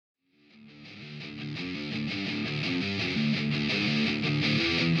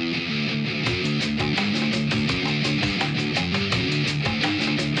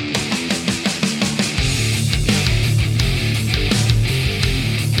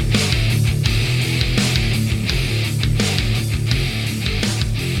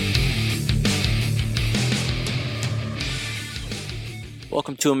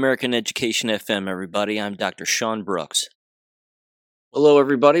Welcome to American Education FM, everybody. I'm Dr. Sean Brooks. Hello,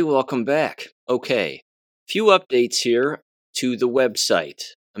 everybody. Welcome back. Okay, few updates here to the website,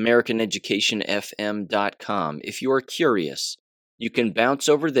 AmericanEducationFM.com. If you are curious, you can bounce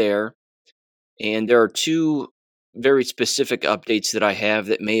over there, and there are two very specific updates that I have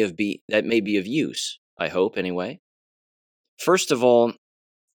that may be of use, I hope, anyway. First of all,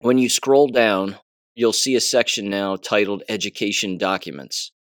 when you scroll down, you'll see a section now titled Education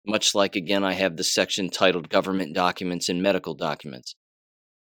Documents, much like, again, I have the section titled Government Documents and Medical Documents.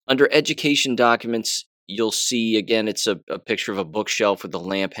 Under Education Documents, you'll see, again, it's a picture of a bookshelf with a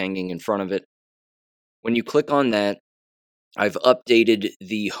lamp hanging in front of it. When you click on that, I've updated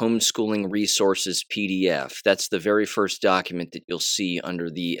the Homeschooling Resources PDF. That's the very first document that you'll see under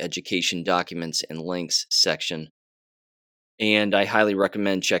the Education Documents and Links section. And I highly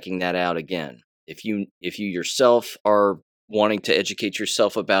recommend checking that out again. If you yourself are wanting to educate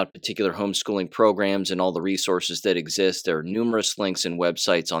yourself about particular homeschooling programs and all the resources that exist, there are numerous links and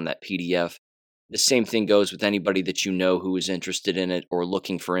websites on that PDF. The same thing goes with anybody that you know who is interested in it or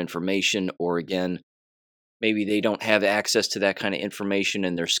looking for information, or again, maybe they don't have access to that kind of information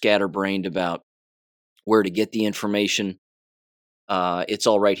and they're scatterbrained about where to get the information. It's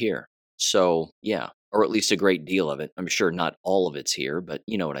all right here. So, yeah. Or at least a great deal of it. I'm sure not all of it's here, but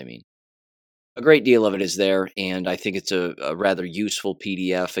you know what I mean. A great deal of it is there, and I think it's a rather useful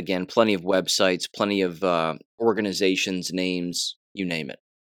PDF. Again, plenty of websites, plenty of organizations, names, you name it.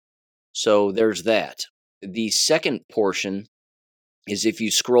 So there's that. The second portion is if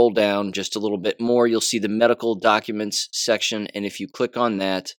you scroll down just a little bit more, you'll see the medical documents section, and if you click on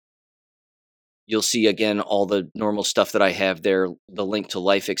that, you'll see, again, all the normal stuff that I have there, the link to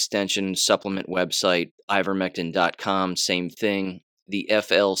Life Extension supplement website, ivermectin.com, same thing, the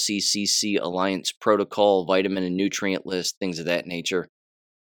FLCCC Alliance Protocol, vitamin and nutrient list, things of that nature.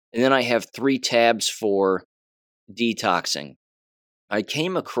 And then I have 3 tabs for detoxing. I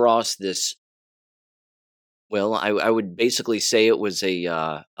came across this, well, I would basically say it was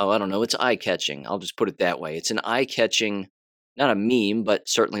it's eye-catching. I'll just put it that way. It's an eye-catching, not a meme, but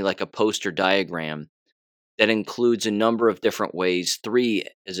certainly like a poster diagram that includes a number of different ways, 3,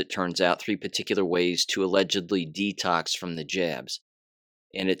 as it turns out, 3 particular ways to allegedly detox from the jabs.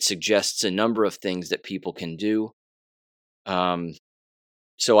 And it suggests a number of things that people can do.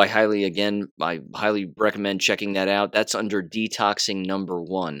 So I highly recommend checking that out. That's under detoxing number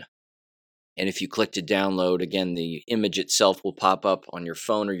 1. And if you click to download, again, the image itself will pop up on your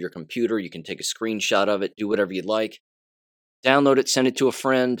phone or your computer. You can take a screenshot of it, do whatever you'd like. Download it, send it to a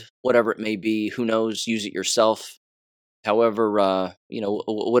friend, whatever it may be. Who knows? Use it yourself. However,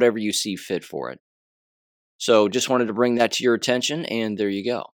 whatever you see fit for it. So just wanted to bring that to your attention, and there you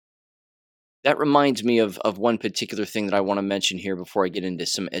go. That reminds me of one particular thing that I want to mention here before I get into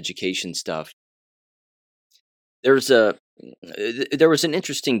some education stuff. There was an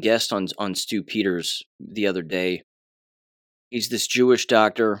interesting guest on Stu Peters the other day. He's this Jewish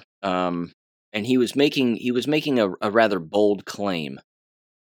doctor, and he was making a rather bold claim,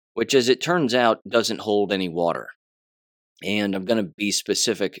 which, as it turns out, doesn't hold any water. And I'm going to be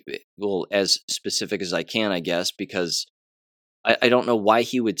specific, well, as specific as I can, I guess, because I don't know why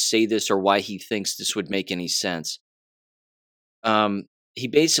he would say this or why he thinks this would make any sense. He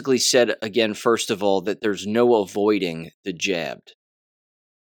basically said, again, first of all, that there's no avoiding the jabbed,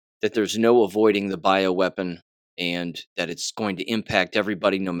 that there's no avoiding the bioweapon, and that it's going to impact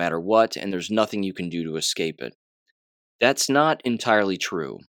everybody no matter what, and there's nothing you can do to escape it. That's not entirely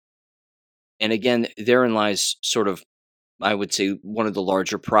true. And again, therein lies sort of, I would say, one of the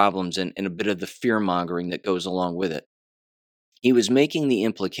larger problems and a bit of the fear-mongering that goes along with it. He was making the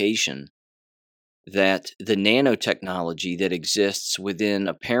implication that the nanotechnology that exists within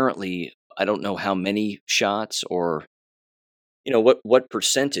apparently, I don't know how many shots or what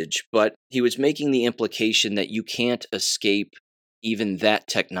percentage, but he was making the implication that you can't escape even that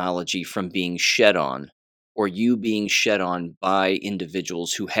technology from being shed on, or you being shed on by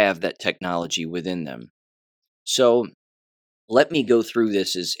individuals who have that technology within them. So let me go through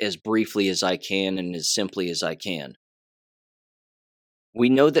this as briefly as I can and as simply as I can. We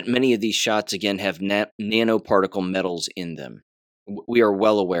know that many of these shots, again, have nanoparticle metals in them. We are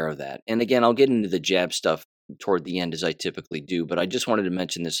well aware of that. And again, I'll get into the jab stuff toward the end as I typically do, but I just wanted to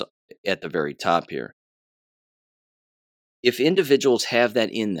mention this at the very top here. If individuals have that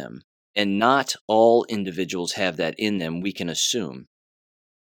in them, and not all individuals have that in them, we can assume,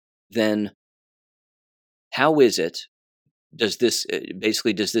 then how is it, does this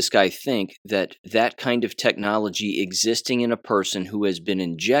guy think that kind of technology existing in a person who has been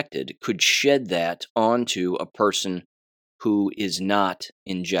injected could shed that onto a person who is not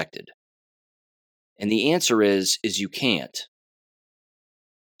injected? And the answer is you can't.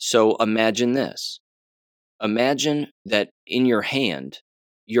 So imagine this. Imagine that in your hand,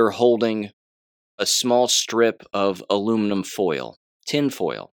 you're holding a small strip of aluminum foil, tin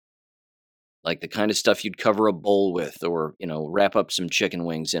foil, like the kind of stuff you'd cover a bowl with or, wrap up some chicken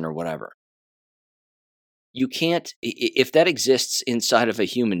wings in or whatever. You can't, if that exists inside of a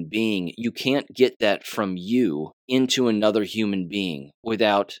human being, you can't get that from you into another human being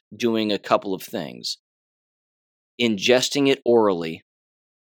without doing a couple of things: ingesting it orally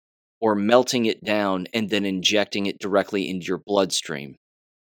or melting it down and then injecting it directly into your bloodstream.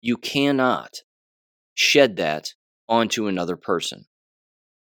 You cannot shed that onto another person,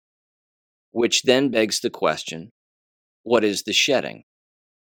 which then begs the question, what is the shedding?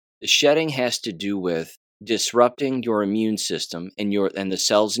 The shedding has to do with disrupting your immune system and the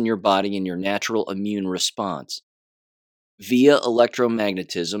cells in your body and your natural immune response via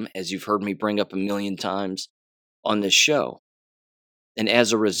electromagnetism, as you've heard me bring up a million times on this show. And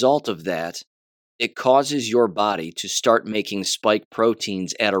as a result of that, it causes your body to start making spike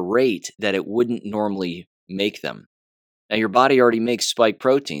proteins at a rate that it wouldn't normally make them. Now, your body already makes spike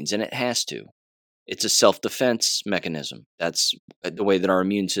proteins, and it has to. It's a self-defense mechanism. That's the way that our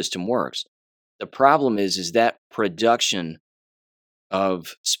immune system works. The problem is that production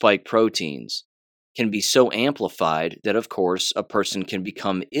of spike proteins can be so amplified that, of course, a person can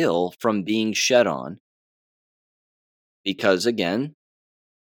become ill from being shed on because, again,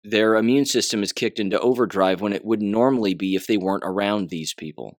 their immune system is kicked into overdrive when it would normally be if they weren't around these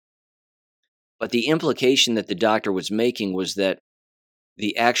people. But the implication that the doctor was making was that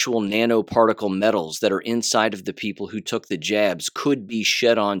the actual nanoparticle metals that are inside of the people who took the jabs could be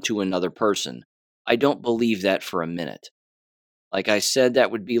shed on to another person. I don't believe that for a minute. Like I said, that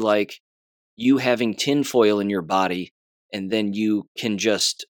would be like you having tinfoil in your body and then you can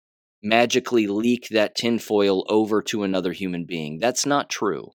just magically leak that tinfoil over to another human being. That's not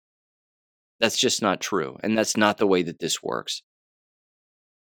true. That's just not true. And that's not the way that this works.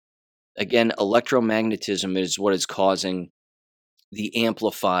 Again, electromagnetism is what is causing the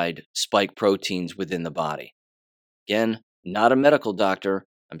amplified spike proteins within the body. Again, not a medical doctor.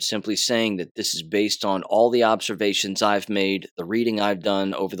 I'm simply saying that this is based on all the observations I've made, the reading I've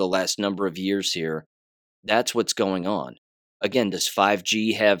done over the last number of years here. That's what's going on. Again, does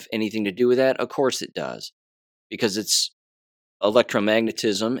 5G have anything to do with that? Of course it does, because it's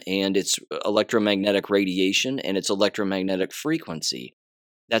electromagnetism and it's electromagnetic radiation and it's electromagnetic frequency.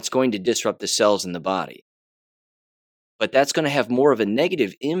 That's going to disrupt the cells in the body. But that's going to have more of a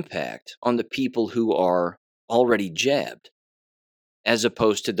negative impact on the people who are already jabbed, as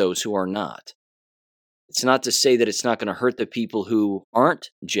opposed to those who are not. It's not to say that it's not going to hurt the people who aren't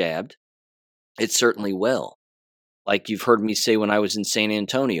jabbed. It certainly will. Like you've heard me say when I was in San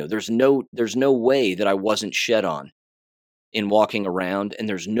Antonio, there's no way that I wasn't shed on in walking around, and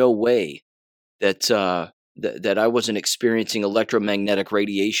there's no way that that I wasn't experiencing electromagnetic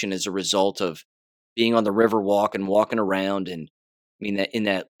radiation as a result of being on the Riverwalk and walking around. And I mean, that in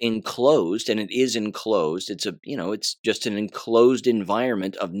that enclosed, and it is enclosed, it's just an enclosed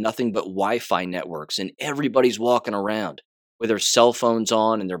environment of nothing but Wi-Fi networks, and everybody's walking around with their cell phones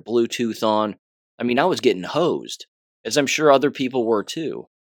on and their Bluetooth on. I mean, I was getting hosed, as I'm sure other people were too.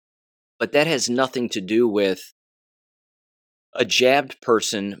 But that has nothing to do with a jabbed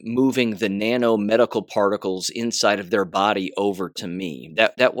person moving the nanomedical particles inside of their body over to me.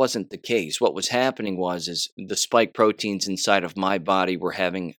 That wasn't the case. What was happening is the spike proteins inside of my body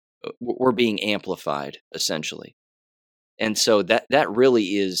were being amplified, essentially. And so that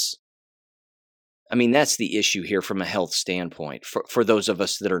really is, I mean, that's the issue here from a health standpoint for those of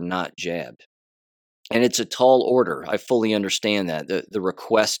us that are not jabbed. And it's a tall order. I fully understand that. The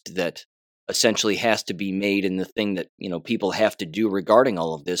request that essentially has to be made, and the thing that people have to do regarding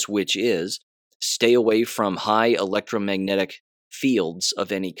all of this, which is stay away from high electromagnetic fields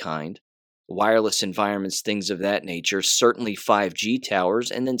of any kind, wireless environments, things of that nature, certainly 5G towers,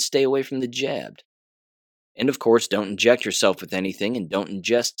 and then stay away from the jabbed. And of course, don't inject yourself with anything and don't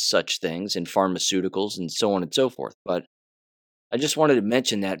ingest such things in pharmaceuticals and so on and so forth. But I just wanted to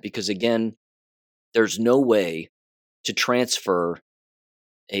mention that because, again, there's no way to transfer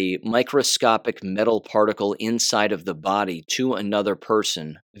a microscopic metal particle inside of the body to another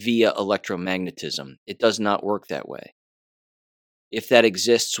person via electromagnetism. It does not work that way. If that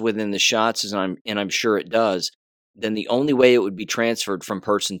exists within the shots, and I'm sure it does, then the only way it would be transferred from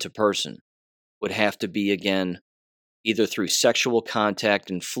person to person would have to be, again, either through sexual contact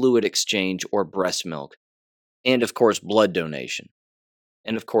and fluid exchange or breast milk, and of course blood donation.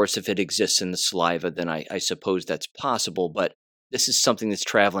 And of course, if it exists in the saliva, then I suppose that's possible, but this is something that's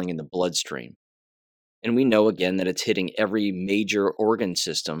traveling in the bloodstream. And we know again that it's hitting every major organ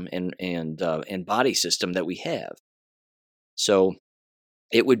system and body system that we have. So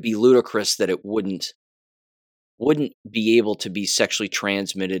it would be ludicrous that it wouldn't be able to be sexually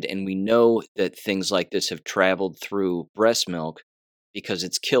transmitted, and we know that things like this have traveled through breast milk because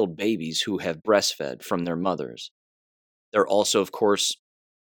it's killed babies who have breastfed from their mothers. They're also, of course,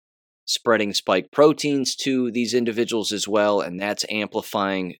 spreading spike proteins to these individuals as well, and that's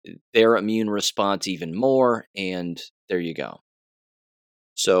amplifying their immune response even more, and there you go.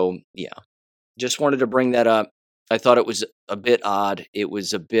 So, yeah, just wanted to bring that up. I thought it was a bit odd. It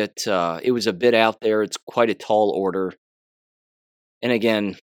was a bit out there. It's quite a tall order. And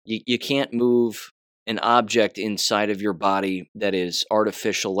again, you can't move an object inside of your body that is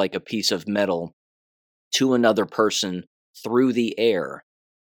artificial, like a piece of metal, to another person through the air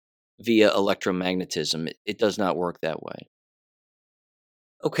via electromagnetism. It does not work that way.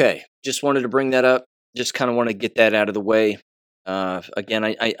 Okay, just wanted to bring that up. Just kind of want to get that out of the way.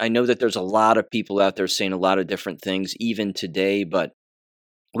 Again, I know that there's a lot of people out there saying a lot of different things, even today, but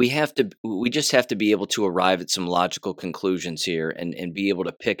we just have to be able to arrive at some logical conclusions here and be able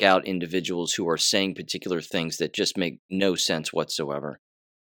to pick out individuals who are saying particular things that just make no sense whatsoever.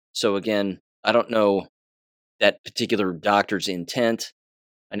 So again, I don't know that particular doctor's intent.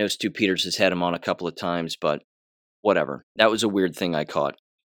 I know Stu Peters has had him on a couple of times, but whatever. That was a weird thing I caught.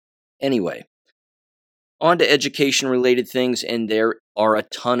 Anyway, on to education related things, and there are a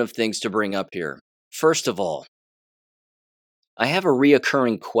ton of things to bring up here. First of all, I have a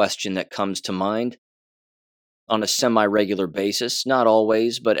reoccurring question that comes to mind on a semi-regular basis. Not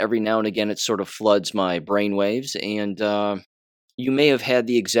always, but every now and again it sort of floods my brainwaves, and you may have had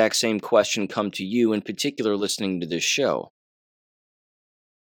the exact same question come to you, in particular listening to this show.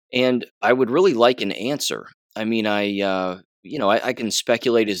 And I would really like an answer. I mean, I can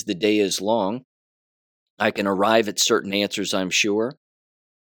speculate as the day is long. I can arrive at certain answers, I'm sure.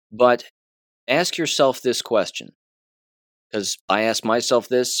 But ask yourself this question, because I ask myself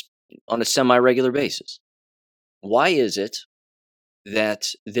this on a semi-regular basis. Why is it that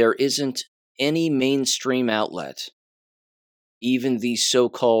there isn't any mainstream outlet, even these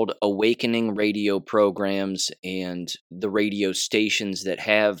so-called awakening radio programs and the radio stations that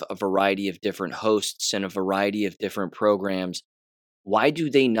have a variety of different hosts and a variety of different programs, why do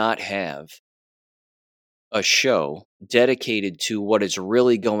they not have a show dedicated to what is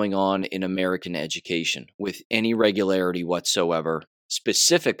really going on in American education with any regularity whatsoever,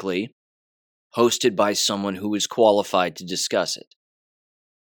 specifically hosted by someone who is qualified to discuss it?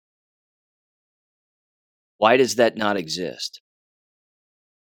 Why does that not exist?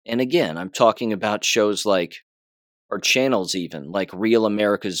 And again, I'm talking about shows like, or channels even, like Real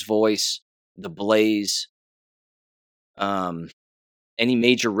America's Voice, The Blaze, any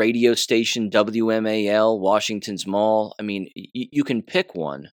major radio station, WMAL, Washington's Mall. I mean, you can pick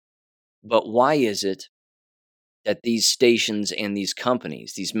one, but why is it that these stations and these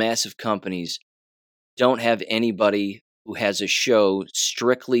companies, these massive companies, don't have anybody who has a show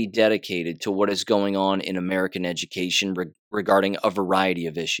strictly dedicated to what is going on in American education regarding a variety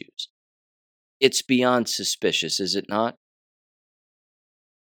of issues? It's beyond suspicious, is it not?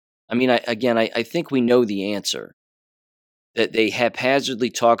 I mean, I think we know the answer. That they haphazardly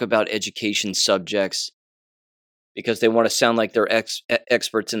talk about education subjects because they want to sound like they're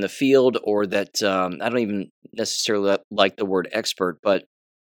experts in the field, or that I don't even necessarily like the word expert, but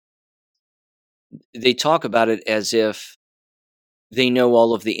they talk about it as if they know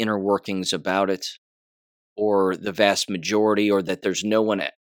all of the inner workings about it, or the vast majority, or that there's no one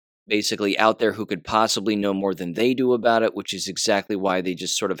basically out there who could possibly know more than they do about it, which is exactly why they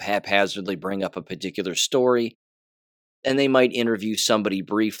just sort of haphazardly bring up a particular story, and they might interview somebody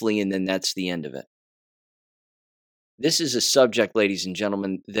briefly, and then that's the end of it. This is a subject, ladies and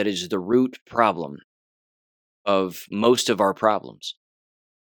gentlemen, that is the root problem of most of our problems.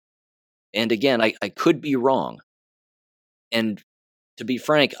 And again, I could be wrong. And to be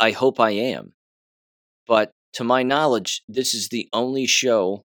frank, I hope I am. But to my knowledge, this is the only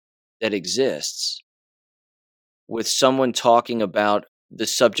show that exists with someone talking about the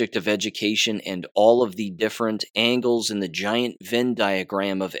subject of education and all of the different angles in the giant Venn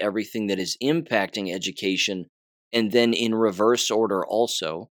diagram of everything that is impacting education, and then in reverse order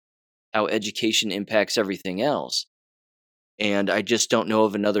also, how education impacts everything else. And I just don't know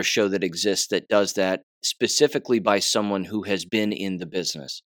of another show that exists that does that specifically by someone who has been in the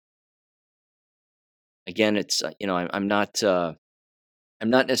business. Again, it's I'm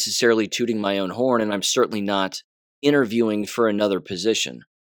not necessarily tooting my own horn, and I'm certainly not interviewing for another position.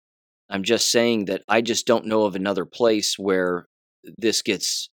 I'm just saying that I just don't know of another place where this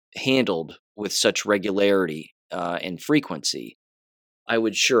gets handled with such regularity and frequency. I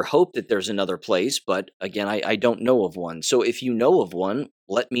would sure hope that there's another place, but again, I don't know of one. So if you know of one,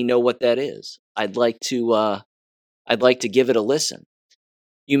 let me know what that is. I'd like to give it a listen.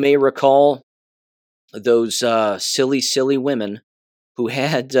 You may recall those silly women who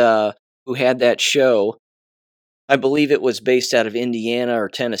had that show. I believe it was based out of Indiana or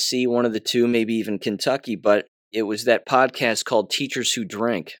Tennessee, one of the two, maybe even Kentucky, but it was that podcast called Teachers Who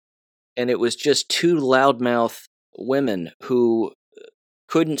Drink. And it was just two loudmouth women who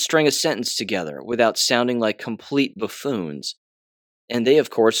couldn't string a sentence together without sounding like complete buffoons. And they, of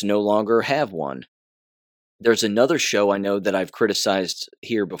course, no longer have one. There's another show I know that I've criticized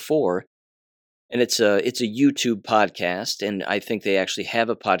here before, and it's a YouTube podcast, and I think they actually have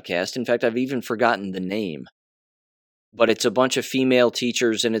a podcast. In fact, I've even forgotten the name. But it's a bunch of female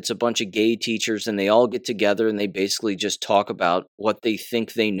teachers and it's a bunch of gay teachers, and they all get together and they basically just talk about what they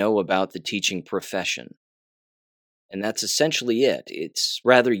think they know about the teaching profession. And that's essentially it. It's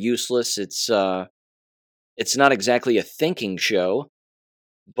rather useless. It's not exactly a thinking show,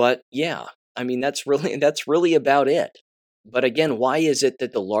 but yeah, I mean that's really about it. But again, why is it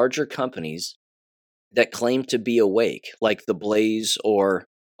that the larger companies that claim to be awake, like the Blaze or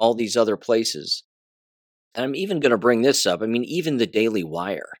all these other places, and I'm even going to bring this up. I mean, even the Daily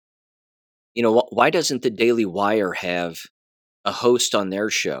Wire. You know, why doesn't the Daily Wire have a host on their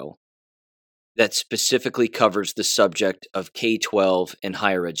show that specifically covers the subject of K-12 and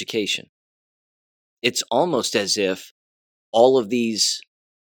higher education? It's almost as if all of these,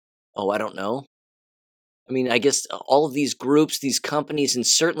 I don't know. I mean, I guess all of these groups, these companies, and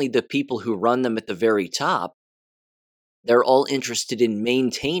certainly the people who run them at the very top, they're all interested in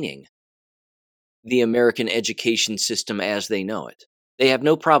maintaining the American education system as they know it. They have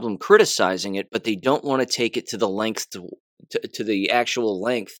no problem criticizing it, but they don't want to take it to the length to the actual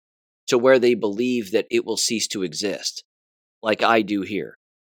length to where they believe that it will cease to exist, like I do here,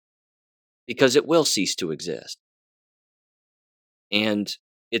 because it will cease to exist. And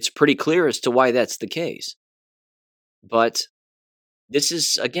it's pretty clear as to why that's the case. But this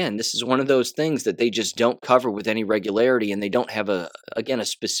is one of those things that they just don't cover with any regularity, and they don't have a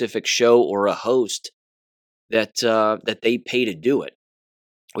specific show or a host that they pay to do it,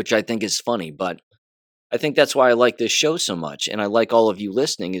 which I think is funny. But I think that's why I like this show so much, and I like all of you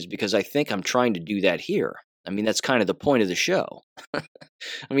listening, is because I think I'm trying to do that here. I mean, that's kind of the point of the show.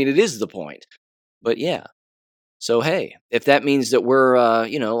 I mean, it is the point. But yeah. So hey, if that means that we're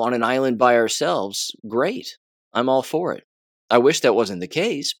on an island by ourselves, great. I'm all for it. I wish that wasn't the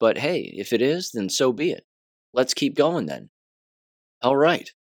case, but hey, if it is, then so be it. Let's keep going then. All right.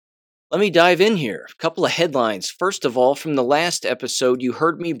 Let me dive in here. A couple of headlines. First of all, from the last episode, you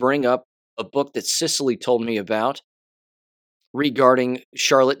heard me bring up a book that Cicely told me about regarding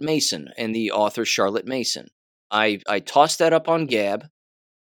Charlotte Mason and the author Charlotte Mason. I tossed that up on Gab,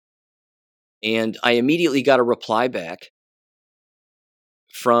 and I immediately got a reply back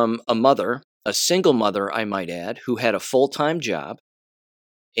from a mother, a single mother, I might add, who had a full-time job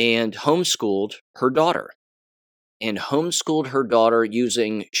and homeschooled her daughter. And homeschooled her daughter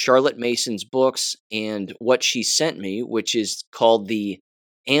using Charlotte Mason's books and what she sent me, which is called the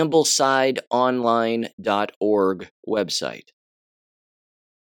AmblesideOnline.org website.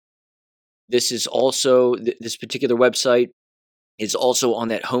 This is also, this particular website is also on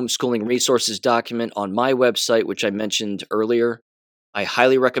that homeschooling resources document on my website, which I mentioned earlier. I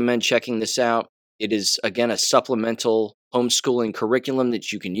highly recommend checking this out. It is, again, a supplemental homeschooling curriculum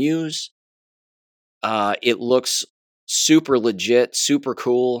that you can use. It looks super legit, super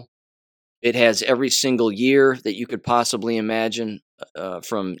cool. It has every single year that you could possibly imagine,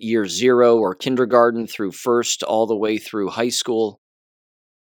 from year 0 or kindergarten through first all the way through high school.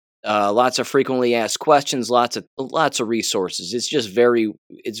 Lots of frequently asked questions, lots of resources.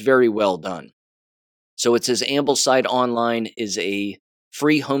 It's very well done. So it says Ambleside Online is a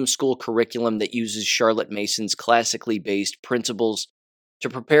free homeschool curriculum that uses Charlotte Mason's classically based principles to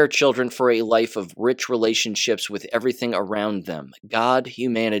prepare children for a life of rich relationships with everything around them, God,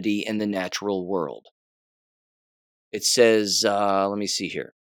 humanity, and the natural world. It says, let me see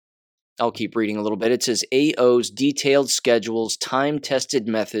here. I'll keep reading a little bit. It says AO's detailed schedules, time-tested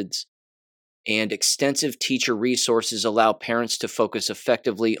methods, and extensive teacher resources allow parents to focus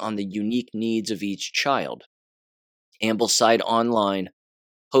effectively on the unique needs of each child. Ambleside Online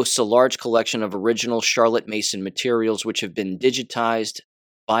hosts a large collection of original Charlotte Mason materials which have been digitized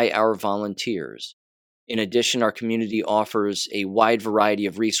by our volunteers. In addition, our community offers a wide variety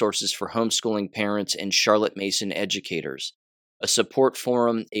of resources for homeschooling parents and Charlotte Mason educators. A support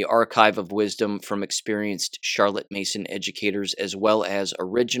forum, a archive of wisdom from experienced Charlotte Mason educators, as well as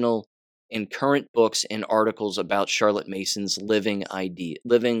original and current books and articles about Charlotte Mason's living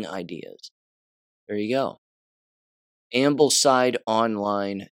ideas. There you go.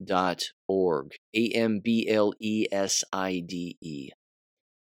 AmblesideOnline.org. AMBLESIDE.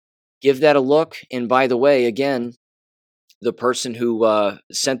 Give that a look. And by the way, again, the person who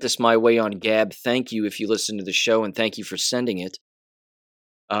sent this my way on Gab, thank you if you listen to the show, and thank you for sending it.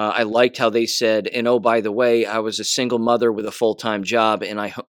 I liked how they said, and oh, by the way, I was a single mother with a full-time job, and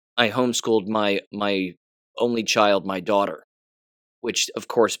I homeschooled my only child, my daughter, which, of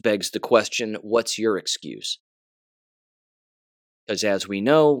course, begs the question, what's your excuse? Because as we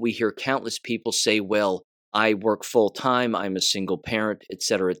know, we hear countless people say, well, I work full-time, I'm a single parent,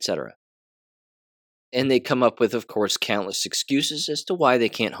 etc., etc. And they come up with, of course, countless excuses as to why they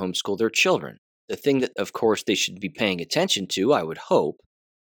can't homeschool their children. The thing that, of course, they should be paying attention to, I would hope,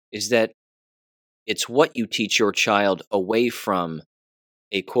 is that it's what you teach your child away from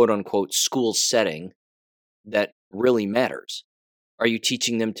a quote-unquote school setting that really matters. Are you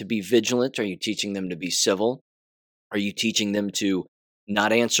teaching them to be vigilant? Are you teaching them to be civil? Are you teaching them to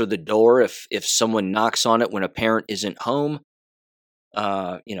not answer the door if someone knocks on it when a parent isn't home?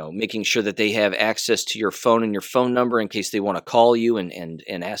 Making sure that they have access to your phone and your phone number in case they want to call you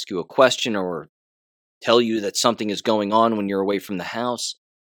and ask you a question or tell you that something is going on when you're away from the house.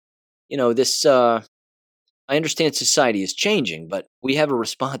 I understand society is changing, but we have a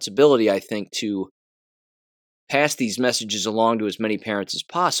responsibility, I think, to pass these messages along to as many parents as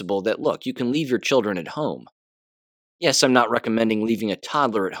possible that, look, you can leave your children at home. Yes, I'm not recommending leaving a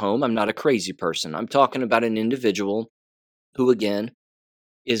toddler at home. I'm not a crazy person. I'm talking about an individual who, again,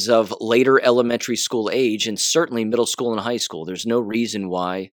 is of later elementary school age and certainly middle school and high school. There's no reason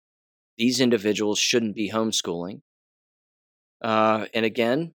why these individuals shouldn't be homeschooling. And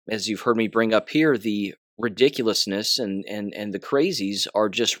again, as you've heard me bring up here, the ridiculousness and the crazies are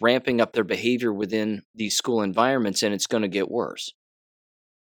just ramping up their behavior within these school environments, and it's going to get worse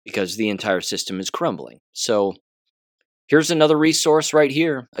because the entire system is crumbling. So here's another resource right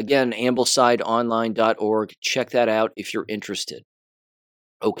here. Again, AmblesideOnline.org. Check that out if you're interested.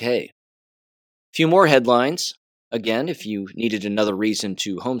 Okay. A few more headlines. Again, if you needed another reason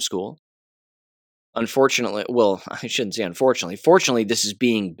to homeschool. Unfortunately, well, I shouldn't say unfortunately. Fortunately, this is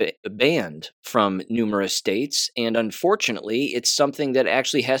being banned from numerous states, and unfortunately, it's something that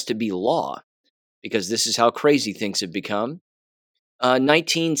actually has to be law, because this is how crazy things have become.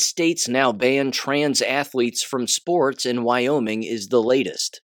 19 states now ban trans athletes from sports, and Wyoming is the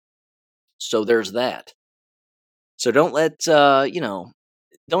latest. So there's that. So don't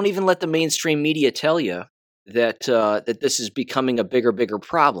even let the mainstream media tell you that this is becoming a bigger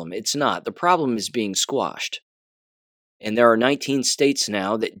problem. It's not. The problem is being squashed. And there are 19 states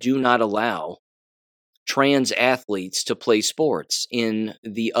now that do not allow trans athletes to play sports in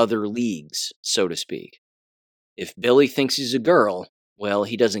the other leagues, so to speak. If Billy thinks he's a girl, well,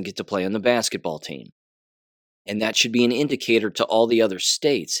 he doesn't get to play on the basketball team. And that should be an indicator to all the other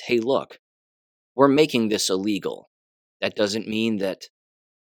states. Hey, look, we're making this illegal. That doesn't mean that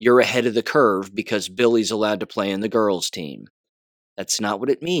you're ahead of the curve because Billy's allowed to play in the girls' team. That's not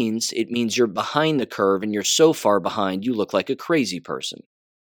what it means. It means you're behind the curve, and you're so far behind you look like a crazy person.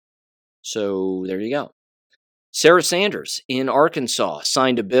 So there you go. Sarah Sanders in Arkansas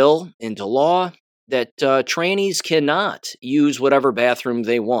signed a bill into law that trannies cannot use whatever bathroom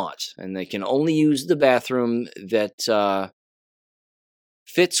they want, and they can only use the bathroom that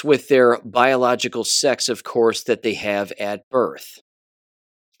fits with their biological sex, of course, that they have at birth.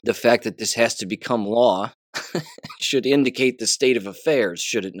 The fact that this has to become law should indicate the state of affairs,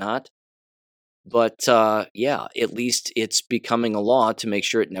 should it not? But yeah, at least it's becoming a law to make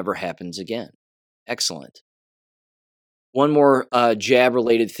sure it never happens again. Excellent. One more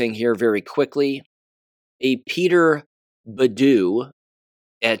jab-related thing here very quickly. A Peter Badu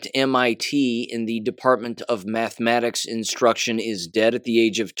at MIT in the Department of Mathematics Instruction is dead at the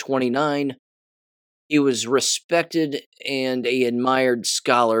age of 29. He was respected and an admired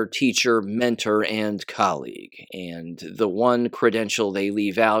scholar, teacher, mentor, and colleague. And the one credential they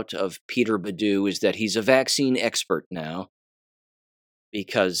leave out of Peter Badu is that he's a vaccine expert now.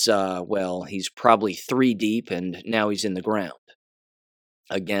 Because, he's probably 3 deep and now he's in the ground.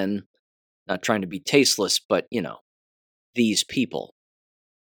 Again, not trying to be tasteless, but, these people.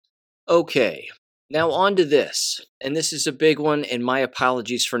 Okay. Now on to this, and this is a big one, and my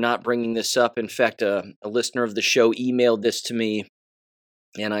apologies for not bringing this up. In fact, a listener of the show emailed this to me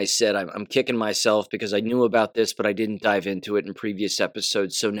And I said, I'm kicking myself because I knew about this, but I didn't dive into it in previous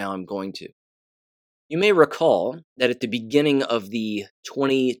episodes, so now I'm going to. You may recall that at the beginning of the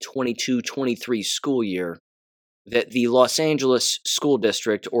 2022-23 school year, that the Los Angeles School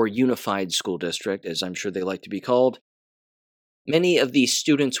District, or Unified School District, as I'm sure they like to be called, many of the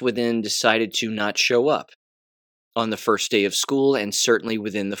students within decided to not show up on the first day of school and certainly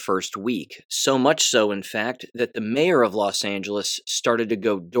within the first week. So much so, in fact, that the mayor of Los Angeles started to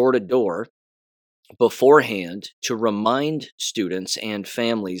go door to door beforehand to remind students and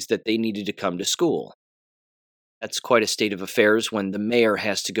families that they needed to come to school. That's quite a state of affairs when the mayor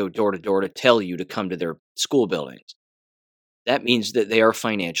has to go door to door to tell you to come to their school buildings. That means that they are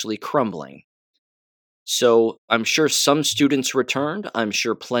financially crumbling. So I'm sure some students returned, I'm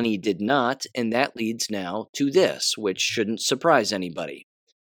sure plenty did not, and that leads now to this, which shouldn't surprise anybody.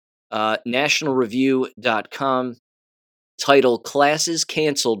 NationalReview.com title, Classes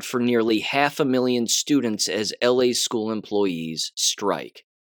Canceled for Nearly 500,000 Students as LA School Employees Strike.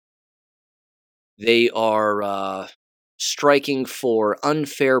 They are striking for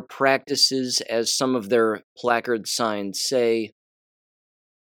unfair practices, as some of their placard signs say.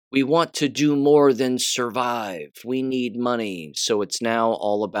 We want to do more than survive. We need money. So it's now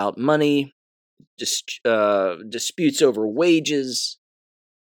all about money, disputes over wages.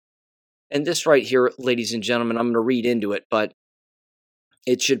 And this right here, ladies and gentlemen, I'm going to read into it, but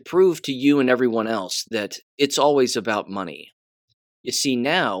it should prove to you and everyone else that it's always about money. You see,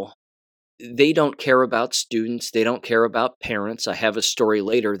 now, they don't care about students. They don't care about parents. I have a story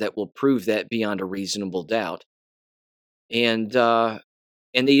later that will prove that beyond a reasonable doubt. And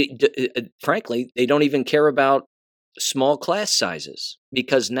frankly, they don't even care about small class sizes,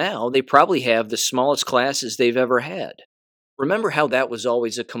 because now they probably have the smallest classes they've ever had. Remember how that was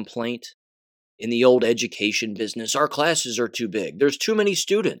always a complaint in the old education business? Our classes are too big. There's too many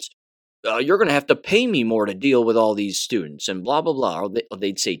students. You're going to have to pay me more to deal with all these students and blah, blah, blah. Or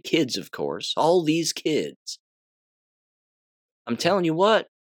they'd say kids, of course. All these kids. I'm telling you what,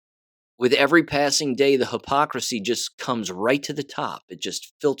 with every passing day, the hypocrisy just comes right to the top. It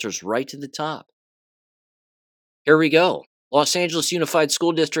just filters right to the top. Here we go. Los Angeles Unified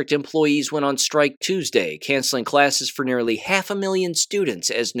School District employees went on strike Tuesday, canceling classes for nearly 500,000 students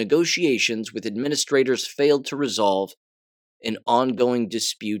as negotiations with administrators failed to resolve an ongoing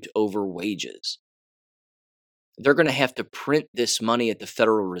dispute over wages. They're going to have to print this money at the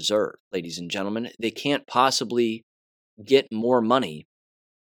Federal Reserve, ladies and gentlemen. They can't possibly get more money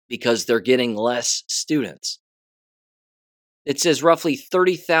because they're getting less students. It says roughly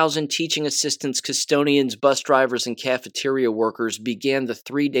 30,000 teaching assistants, custodians, bus drivers, and cafeteria workers began the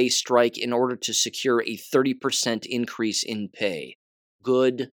 3-day strike in order to secure a 30% increase in pay.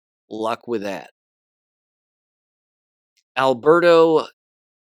 Good luck with that. Alberto,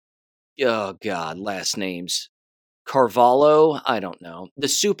 oh God, last names. Carvalho, I don't know. The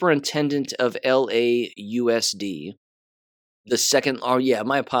superintendent of LAUSD.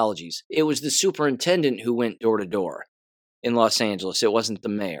 My apologies. It was the superintendent who went door to door in Los Angeles. It wasn't the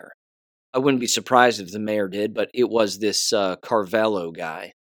mayor. I wouldn't be surprised if the mayor did, but it was this Carvalho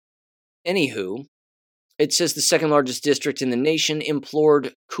guy. Anywho, it says the second largest district in the nation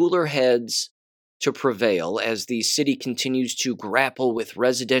implored cooler heads to prevail as the city continues to grapple with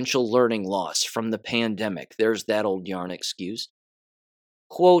residential learning loss from the pandemic. There's that old yarn excuse.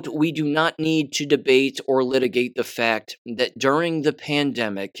 Quote, we do not need to debate or litigate the fact that during the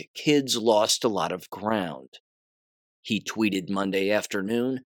pandemic, kids lost a lot of ground, he tweeted Monday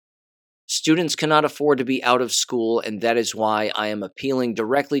afternoon. Students cannot afford to be out of school, and that is why I am appealing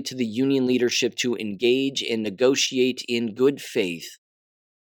directly to the union leadership to engage and negotiate in good faith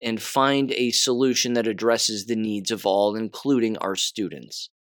and find a solution that addresses the needs of all, including our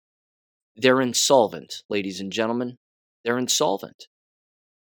students. They're insolvent, ladies and gentlemen. They're insolvent.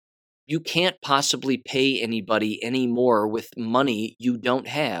 You can't possibly pay anybody any more with money you don't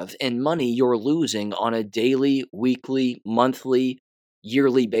have, and money you're losing on a daily, weekly, monthly,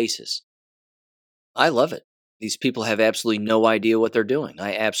 yearly basis. I love it. These people have absolutely no idea what they're doing.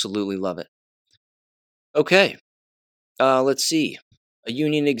 I absolutely love it. Okay, let's see. A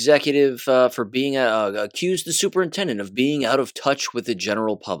union executive for being accused the superintendent of being out of touch with the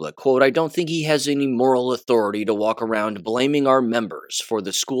general public. Quote, I don't think he has any moral authority to walk around blaming our members for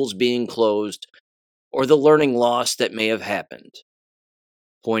the schools being closed or the learning loss that may have happened.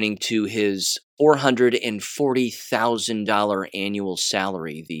 Pointing to his $440,000 annual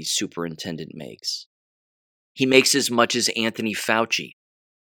salary the superintendent makes. He makes as much as Anthony Fauci.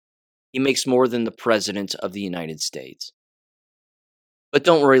 He makes more than the President of the United States. But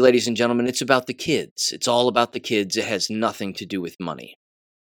don't worry, ladies and gentlemen, it's about the kids. It's all about the kids. It has nothing to do with money.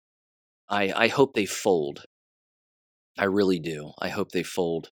 I hope they fold. I really do. I hope they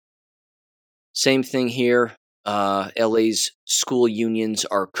fold. Same thing here. LA's school unions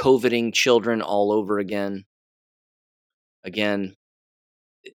are coveting children all over again. Again,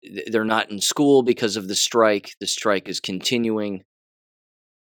 they're not in school because of the strike. The strike is continuing.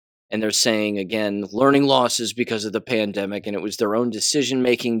 And they're saying, again, learning losses because of the pandemic. And it was their own decision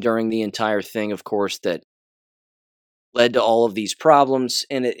making during the entire thing, of course, that led to all of these problems.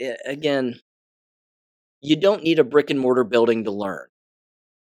 And again, you don't need a brick and mortar building to learn.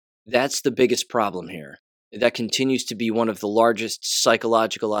 That's the biggest problem here. That continues to be one of the largest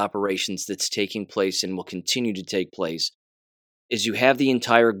psychological operations that's taking place and will continue to take place, is you have the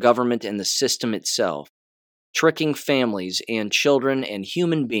entire government and the system itself tricking families and children and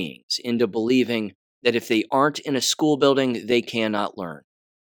human beings into believing that if they aren't in a school building, they cannot learn.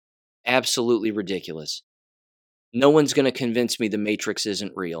 Absolutely ridiculous. No one's going to convince me the Matrix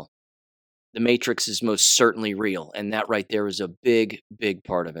isn't real. The Matrix is most certainly real, and that right there is a big, big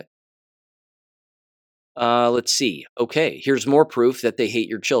part of it. Let's see. Okay, here's more proof that they hate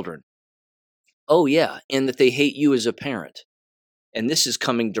your children. Oh, yeah, and that they hate you as a parent. And this is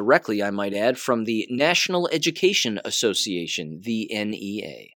coming directly, I might add, from the National Education Association, the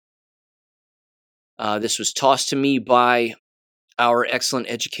NEA. This was tossed to me by our excellent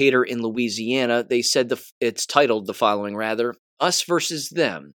educator in Louisiana. They said it's titled the following, rather, Us versus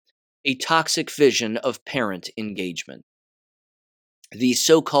Them, a Toxic Vision of Parent Engagement. The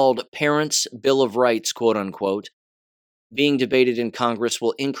so-called Parents' Bill of Rights, quote-unquote, being debated in Congress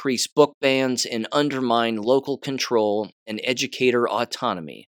will increase book bans and undermine local control and educator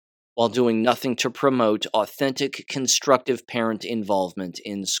autonomy, while doing nothing to promote authentic, constructive parent involvement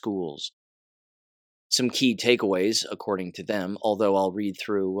in schools. Some key takeaways, according to them, although I'll read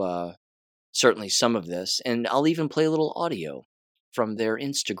through certainly some of this, and I'll even play a little audio from their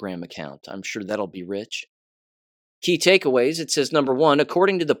Instagram account. I'm sure that'll be rich. Key takeaways, it says, number one,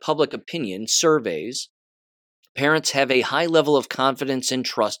 according to the public opinion surveys, parents have a high level of confidence and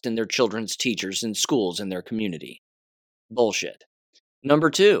trust in their children's teachers and schools in their community. Bullshit.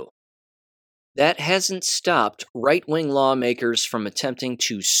 Number two, that hasn't stopped right-wing lawmakers from attempting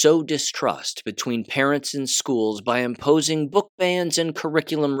to sow distrust between parents and schools by imposing book bans and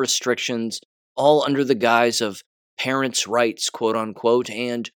curriculum restrictions, all under the guise of parents' rights, quote-unquote,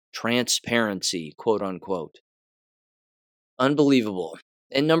 and transparency, quote-unquote. Unbelievable.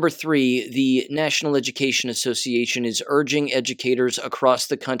 And number three, the National Education Association is urging educators across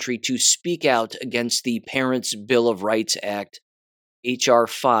the country to speak out against the Parents' Bill of Rights Act, H.R.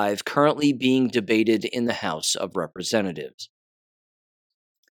 5, currently being debated in the House of Representatives.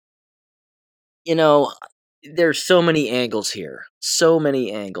 You know, there's so many angles here. So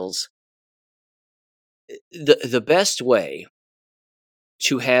many angles. The best way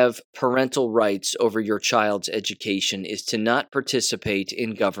to have parental rights over your child's education is to not participate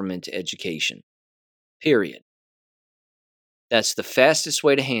in government education. Period. That's the fastest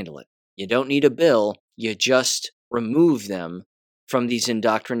way to handle it. You don't need a bill, you just remove them from these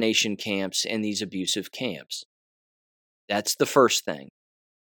indoctrination camps and these abusive camps. That's the first thing.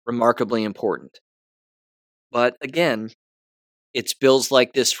 Remarkably important. But again, it's bills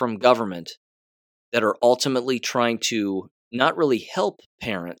like this from government that are ultimately trying to not really help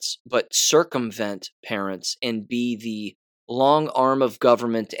parents, but circumvent parents and be the long arm of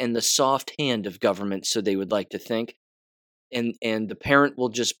government and the soft hand of government, so they would like to think. And the parent will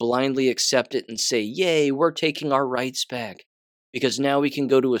just blindly accept it and say, yay, we're taking our rights back. Because now we can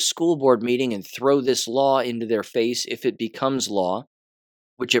go to a school board meeting and throw this law into their face if it becomes law,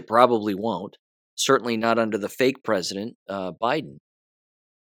 which it probably won't. Certainly not under the fake president, Biden.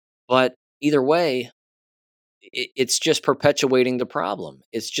 But either way, it's just perpetuating the problem.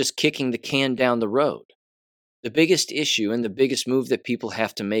 It's just kicking the can down the road. The biggest issue and the biggest move that people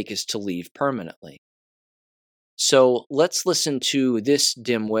have to make is to leave permanently. So let's listen to this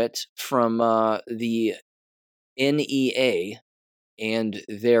dimwit from the NEA and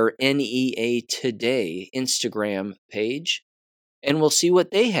their NEA Today Instagram page, and we'll see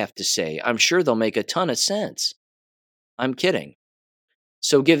what they have to say. I'm sure they'll make a ton of sense. I'm kidding.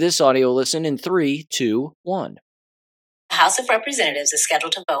 So give this audio a listen in 3, 2, 1. The House of Representatives is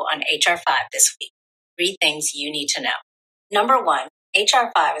scheduled to vote on H.R. 5 this week. 3 things you need to know. Number 1,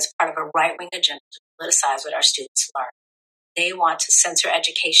 H.R. 5 is part of a right-wing agenda to politicize what our students learn. They want to censor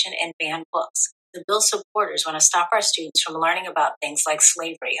education and ban books. The bill's supporters want to stop our students from learning about things like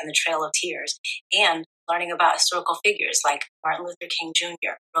slavery and the Trail of Tears, and learning about historical figures like Martin Luther King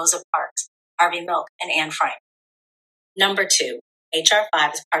Jr., Rosa Parks, Harvey Milk, and Anne Frank. Number 2, H.R.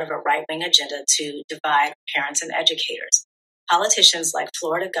 5 is part of a right-wing agenda to divide parents and educators. Politicians like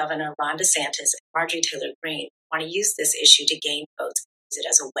Florida Governor Ron DeSantis and Marjorie Taylor Greene want to use this issue to gain votes and use it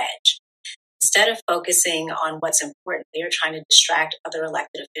as a wedge. Instead of focusing on what's important, they are trying to distract other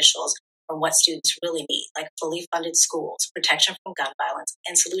elected officials from what students really need, like fully funded schools, protection from gun violence,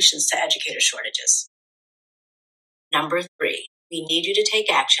 and solutions to educator shortages. Number 3, we need you to take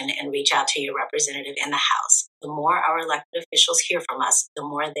action and reach out to your representative in the House. The more our elected officials hear from us, the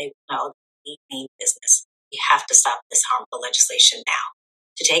more they know that we mean business. We have to stop this harmful legislation now.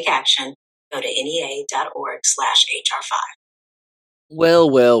 To take action, go to NEA.org/HR5. Well.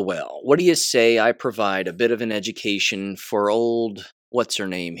 What do you say I provide a bit of an education for old, what's her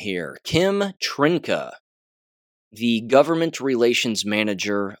name here? Kim Trinka, the Government Relations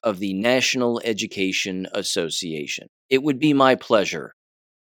Manager of the National Education Association. It would be my pleasure.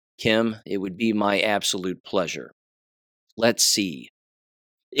 Kim, it would be my absolute pleasure. Let's see.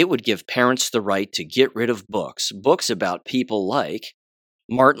 It would give parents the right to get rid of books about people like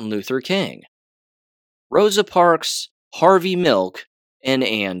Martin Luther King, Rosa Parks, Harvey Milk, and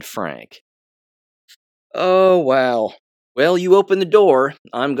Anne Frank. Oh, wow. Well, you open the door,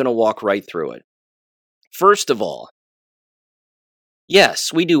 I'm going to walk right through it. First of all,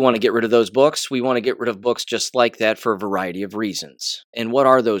 yes, we do want to get rid of those books. We want to get rid of books just like that for a variety of reasons. And what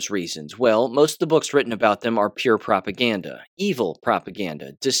are those reasons? Well, most of the books written about them are pure propaganda, evil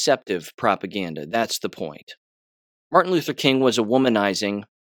propaganda, deceptive propaganda. That's the point. Martin Luther King was a womanizing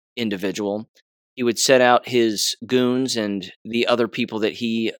individual. He would set out his goons and the other people that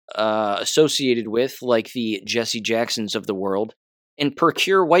he associated with, like the Jesse Jacksons of the world, and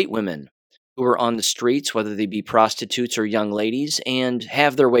procure white women who were on the streets, whether they be prostitutes or young ladies, and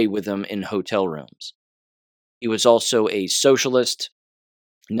have their way with them in hotel rooms. He was also a socialist,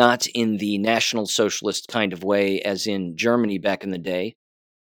 not in the National Socialist kind of way as in Germany back in the day,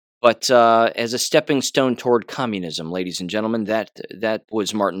 but as a stepping stone toward communism, ladies and gentlemen. That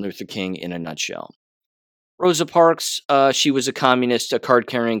was Martin Luther King in a nutshell. Rosa Parks, she was a communist, a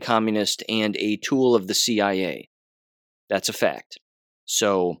card-carrying communist, and a tool of the CIA. That's a fact.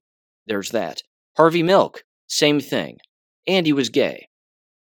 So, there's that. Harvey Milk, same thing. And he was gay.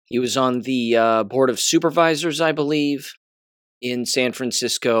 He was on the Board of Supervisors, I believe, in San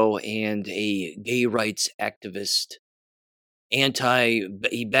Francisco, and a gay rights activist.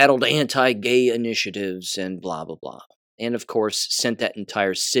 He battled anti-gay initiatives and blah, blah, blah. And, of course, sent that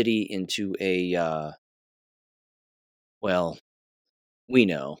entire city into a, well, we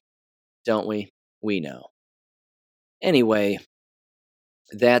know, don't we? We know. Anyway,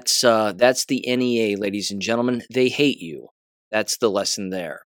 that's the NEA, ladies and gentlemen. They hate you. That's the lesson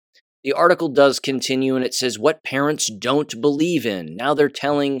there. The article does continue, and it says what parents don't believe in. Now they're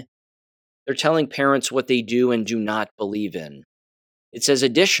telling parents what they do and do not believe in. It says,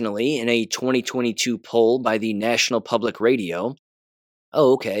 additionally, in a 2022 poll by the National Public Radio,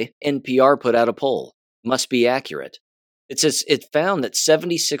 NPR put out a poll. Must be accurate. It says it found that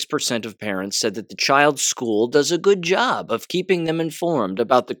 76% of parents said that the child's school does a good job of keeping them informed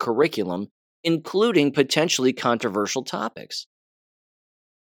about the curriculum, including potentially controversial topics.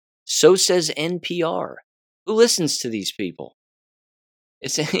 So says NPR. Who listens to these people?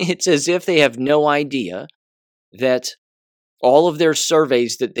 It's as if they have no idea that all of their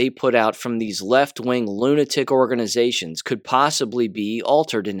surveys that they put out from these left-wing lunatic organizations could possibly be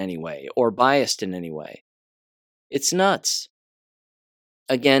altered in any way or biased in any way. It's nuts.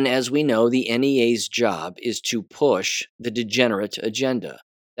 Again, as we know, the NEA's job is to push the degenerate agenda.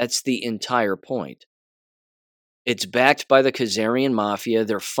 That's the entire point. It's backed by the Khazarian Mafia,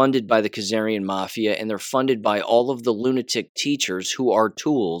 they're funded by the Khazarian Mafia, and they're funded by all of the lunatic teachers who are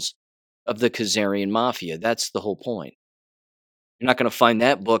tools of the Khazarian Mafia. That's the whole point. You're not going to find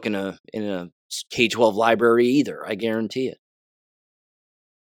that book in a K-12 library either, I guarantee it.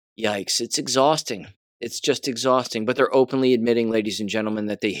 Yikes, it's exhausting. It's just exhausting. But they're openly admitting, ladies and gentlemen,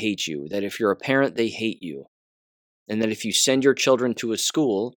 that they hate you. That if you're a parent, they hate you. And that if you send your children to a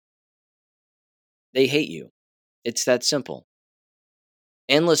school, they hate you. It's that simple.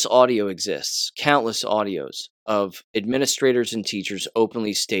 Endless audio exists, countless audios of administrators and teachers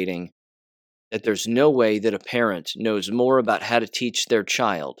openly stating that there's no way that a parent knows more about how to teach their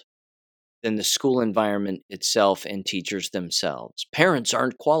child than the school environment itself and teachers themselves. Parents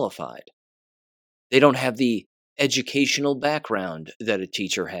aren't qualified. They don't have the educational background that a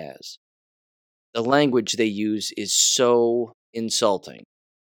teacher has. The language they use is so insulting.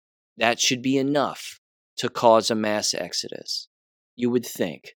 That should be enough to cause a mass exodus, you would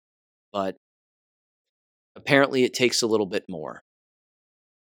think. But apparently it takes a little bit more.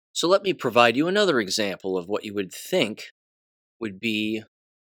 So let me provide you another example of what you would think would be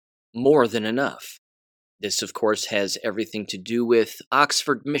more than enough. This, of course, has everything to do with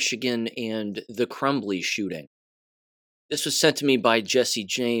Oxford, Michigan, and the Crumbly shooting. This was sent to me by Jesse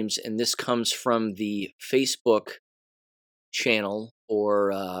James, and this comes from the Facebook channel,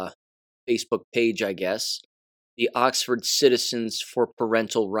 or Facebook page, I guess, the Oxford Citizens for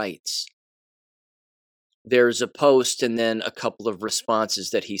Parental Rights. There's a post and then a couple of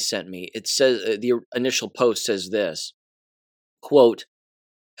responses that he sent me. It says, the initial post says this, quote,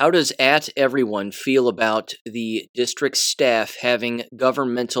 "How does everyone feel about the district staff having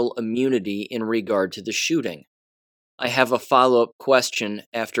governmental immunity in regard to the shooting? I have a follow-up question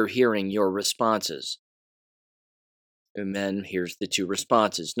after hearing your responses." And then here's the two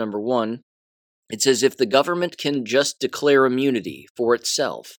responses. Number one, it says, if the government can just declare immunity for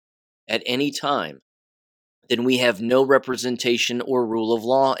itself at any time, then we have no representation or rule of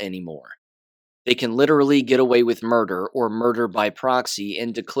law anymore. They can literally get away with murder or murder by proxy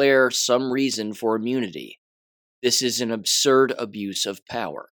and declare some reason for immunity. This is an absurd abuse of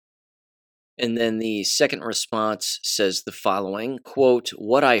power. And then the second response says the following, quote,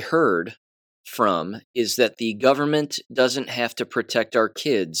 "What I heard from is that the government doesn't have to protect our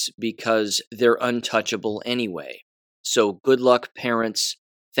kids because they're untouchable anyway. So good luck, parents.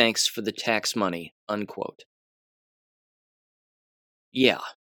 Thanks for the tax money," unquote. Yeah.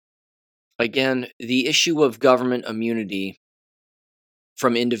 Again, the issue of government immunity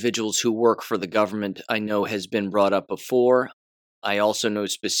from individuals who work for the government, I know, has been brought up before. I also know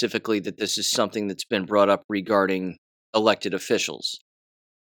specifically that this is something that's been brought up regarding elected officials,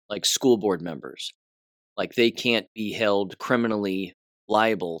 like school board members. Like, they can't be held criminally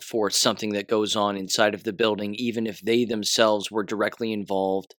liable for something that goes on inside of the building, even if they themselves were directly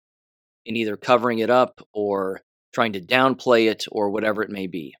involved in either covering it up or trying to downplay it or whatever it may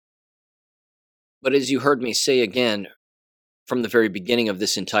be. But as you heard me say again from the very beginning of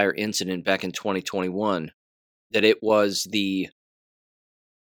this entire incident back in 2021, that it was the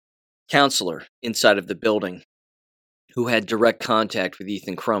counselor inside of the building who had direct contact with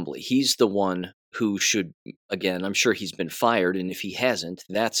Ethan Crumbly. He's the one who should, again, I'm sure he's been fired, and if he hasn't,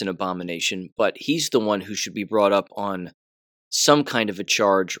 that's an abomination, but he's the one who should be brought up on some kind of a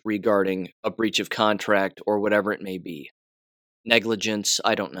charge regarding a breach of contract or whatever it may be. Negligence,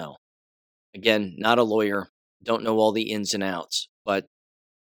 I don't know. Again, not a lawyer, don't know all the ins and outs, but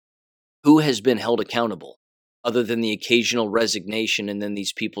who has been held accountable other than the occasional resignation and then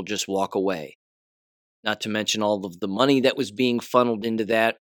these people just walk away? Not to mention all of the money that was being funneled into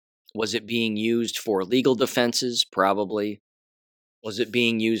that. Was it being used for legal defenses? Probably. Was it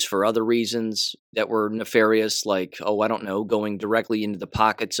being used for other reasons that were nefarious, like, I don't know, going directly into the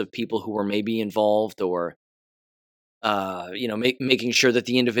pockets of people who were maybe involved, or making sure that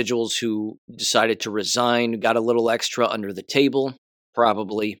the individuals who decided to resign got a little extra under the table?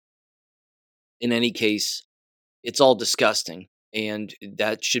 Probably. In any case, it's all disgusting, and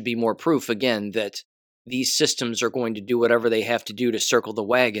that should be more proof, again, that these systems are going to do whatever they have to do to circle the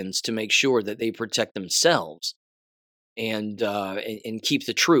wagons to make sure that they protect themselves and keep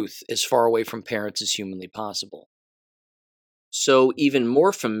the truth as far away from parents as humanly possible. So even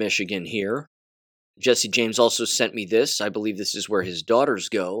more from Michigan here, Jesse James also sent me this. I believe this is where his daughters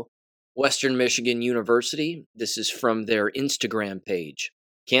go. Western Michigan University. This is from their Instagram page.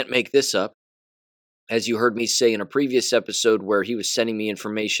 Can't make this up. As you heard me say in a previous episode where he was sending me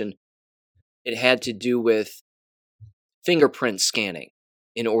information, it had to do with fingerprint scanning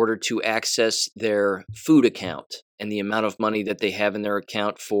in order to access their food account and the amount of money that they have in their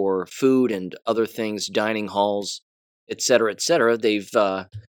account for food and other things, dining halls, etc., etc. They've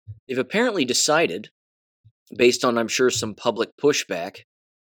apparently decided, based on, I'm sure, some public pushback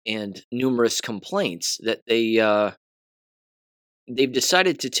and numerous complaints, that they've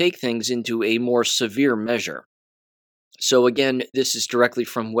decided to take things into a more severe measure. So again, this is directly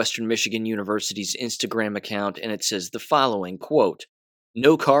from Western Michigan University's Instagram account, and it says the following, quote,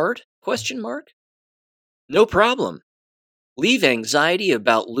 "No card? Question mark? No problem. Leave anxiety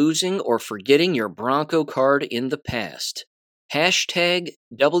about losing or forgetting your Bronco card in the past. Hashtag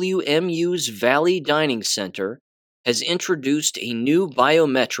WMU's Valley Dining Center has introduced a new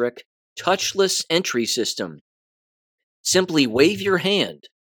biometric touchless entry system. Simply wave your hand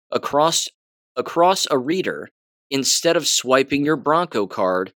across a reader instead of swiping your Bronco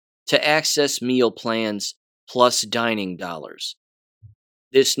card to access meal plans plus dining dollars.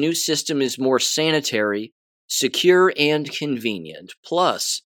 This new system is more sanitary, secure, and convenient.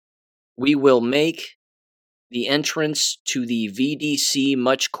 Plus, we will make the entrance to the VDC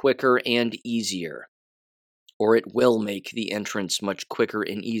much quicker and easier." Or it will make the entrance much quicker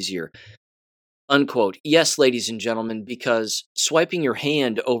and easier. Unquote. Yes, ladies and gentlemen, because swiping your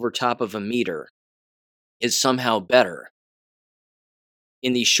hand over top of a meter is somehow better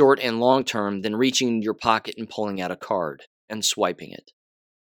in the short and long term than reaching in your pocket and pulling out a card and swiping it.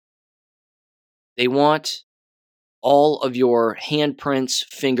 They want all of your handprints,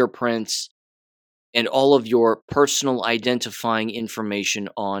 fingerprints, and all of your personal identifying information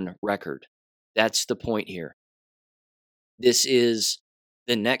on record. That's the point here. This is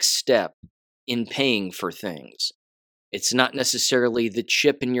the next step in paying for things. It's not necessarily the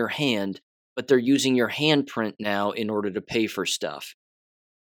chip in your hand, but they're using your handprint now in order to pay for stuff.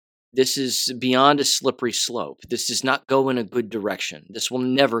 This is beyond a slippery slope. This does not go in a good direction. This will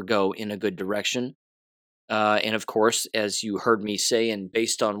never go in a good direction. And of course, as you heard me say, and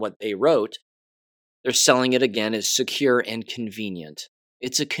based on what they wrote, they're selling it again as secure and convenient.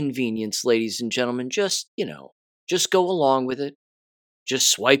 It's a convenience, ladies and gentlemen. Just go along with it. Just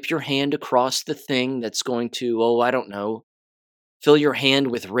swipe your hand across the thing that's going to, I don't know, fill your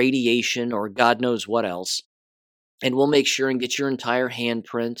hand with radiation or God knows what else. And we'll make sure and get your entire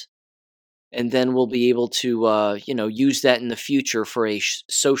handprint. And then we'll be able to, use that in the future for a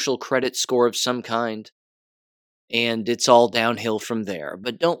social credit score of some kind. And it's all downhill from there.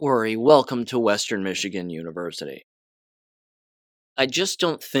 But don't worry, welcome to Western Michigan University. I just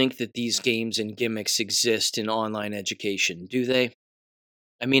don't think that these games and gimmicks exist in online education, do they?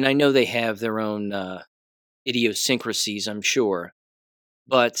 I mean, I know they have their own idiosyncrasies, I'm sure.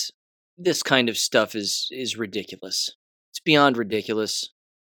 But this kind of stuff is ridiculous. It's beyond ridiculous.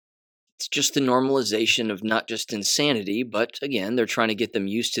 It's just the normalization of not just insanity, but again, they're trying to get them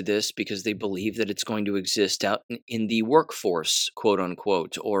used to this because they believe that it's going to exist out in the workforce, quote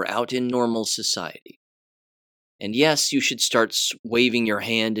unquote, or out in normal society. And yes, you should start waving your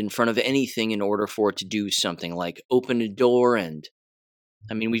hand in front of anything in order for it to do something like open a door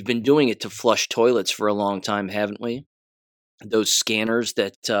we've been doing it to flush toilets for a long time, haven't we? Those scanners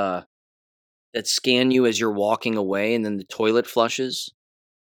that scan you as you're walking away and then the toilet flushes.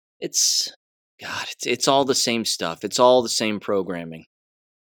 It's all the same stuff. It's all the same programming.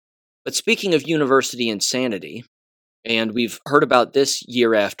 But speaking of university insanity, and we've heard about this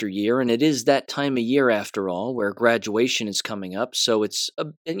year after year, and it is that time of year after all, where graduation is coming up, so it's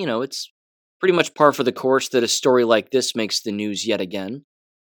pretty much par for the course that a story like this makes the news yet again.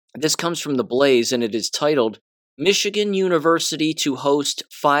 This comes from The Blaze, and it is titled, Michigan University to host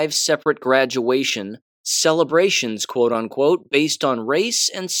 5 separate graduation celebrations, quote unquote, based on race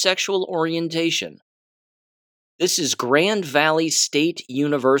and sexual orientation. This is Grand Valley State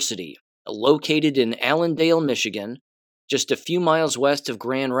University, located in Allendale, Michigan, just a few miles west of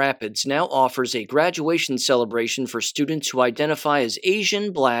Grand Rapids, now offers a graduation celebration for students who identify as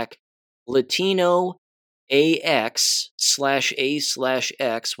Asian, Black, Latino, AX/A/X,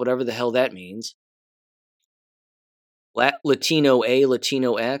 whatever the hell that means. Latino A,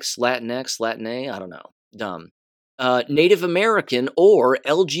 Latino X, Latinx, Latin A, I don't know. Dumb. Native American or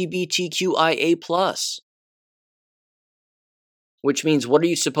LGBTQIA+. Which means, what are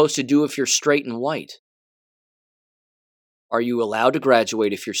you supposed to do if you're straight and white? Are you allowed to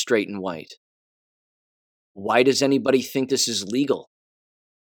graduate if you're straight and white? Why does anybody think this is legal?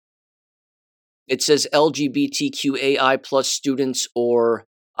 It says LGBTQAI+ students or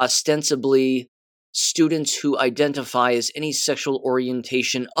ostensibly students who identify as any sexual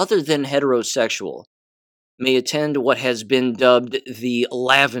orientation other than heterosexual may attend what has been dubbed the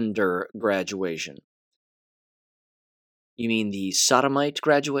lavender graduation. You mean the sodomite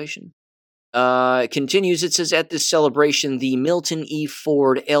graduation? It continues, it says, at this celebration, the Milton E.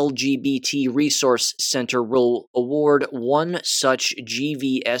 Ford LGBT Resource Center will award one such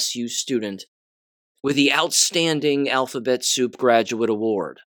GVSU student with the Outstanding Alphabet Soup Graduate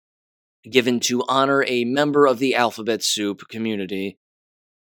Award, given to honor a member of the Alphabet Soup community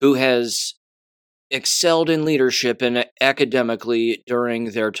who has excelled in leadership and academically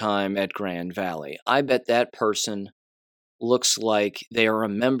during their time at Grand Valley. I bet that person looks like they are a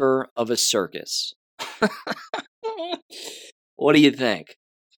member of a circus. What do you think?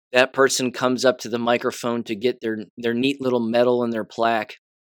 That person comes up to the microphone to get their neat little medal and their plaque.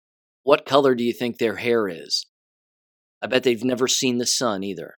 What color do you think their hair is? I bet they've never seen the sun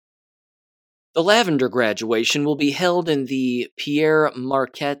either. The lavender graduation will be held in the Pierre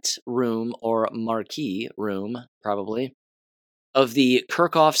Marquette Room, or Marquis Room, probably, of the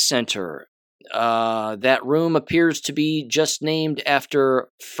Kirchhoff Center. That room appears to be just named after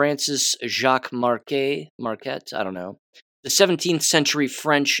Francis Jacques Marquette, I don't know, the 17th century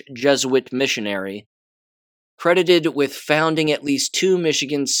French Jesuit missionary, credited with founding at least 2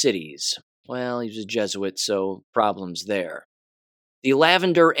 Michigan cities. Well, he was a Jesuit, so problems there. The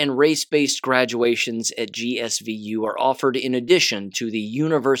lavender and race-based graduations at GSVU are offered in addition to the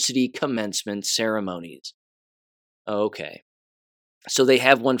university commencement ceremonies. Okay. So they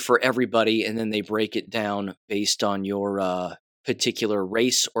have one for everybody, and then they break it down based on your particular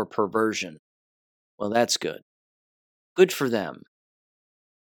race or perversion. Well, that's good. Good for them.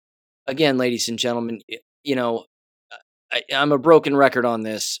 Again, ladies and gentlemen, I'm a broken record on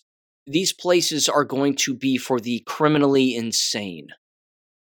this. These places are going to be for the criminally insane.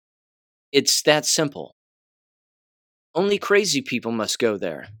 It's that simple. Only crazy people must go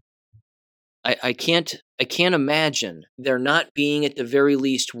there. I can't imagine there not being at the very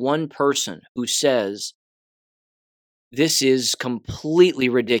least one person who says this is completely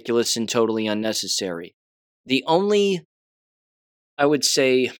ridiculous and totally unnecessary. The only, I would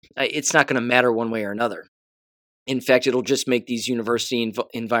say, it's not going to matter one way or another. In fact, it'll just make these university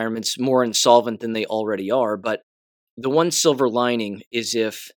environments more insolvent than they already are. But the one silver lining is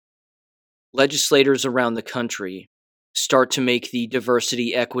if legislators around the country start to make the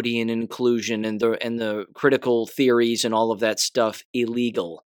diversity, equity, and inclusion and the critical theories and all of that stuff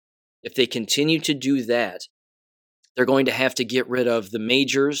illegal. If they continue to do that, they're going to have to get rid of the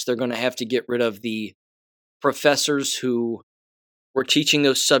majors. They're going to have to get rid of the professors who were teaching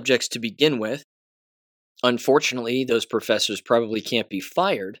those subjects to begin with. Unfortunately, those professors probably can't be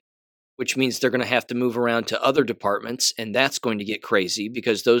fired, which means they're going to have to move around to other departments, and that's going to get crazy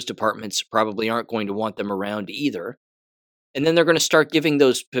because those departments probably aren't going to want them around either. And then they're going to start giving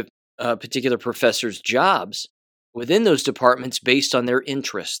those particular professors jobs within those departments based on their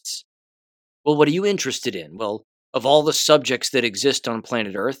interests. Well, what are you interested in? Well, of all the subjects that exist on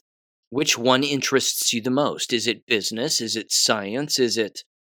planet Earth, which one interests you the most? Is it business? Is it science? Is it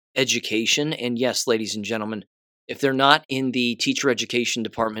education? And yes, ladies and gentlemen, if they're not in the teacher education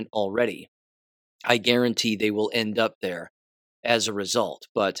department already, I guarantee they will end up there as a result.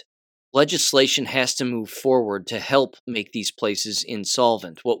 But legislation has to move forward to help make these places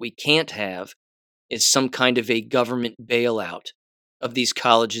insolvent. What we can't have is some kind of a government bailout of these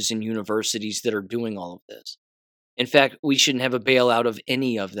colleges and universities that are doing all of this. In fact, we shouldn't have a bailout of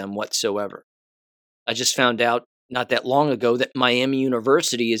any of them whatsoever. I just found out not that long ago that Miami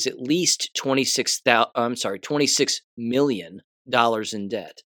University is at least $26 million in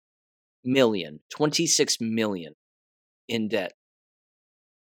debt. 26 million in debt.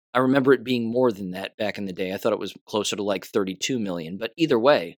 I remember it being more than that back in the day. I thought it was closer to like 32 million, but either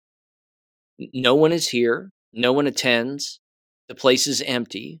way, no one is here, no one attends, the place is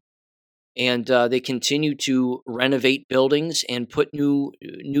empty, and they continue to renovate buildings and put new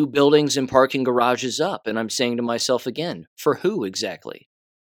buildings and parking garages up. And I'm saying to myself again, for who exactly?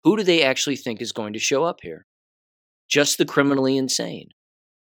 Who do they actually think is going to show up here? Just the criminally insane,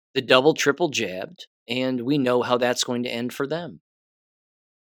 the double, triple jabbed, and we know how that's going to end for them.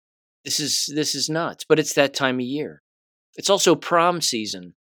 This is nuts, but it's that time of year. It's also prom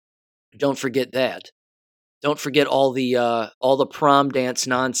season. Don't forget that. Don't forget all the prom dance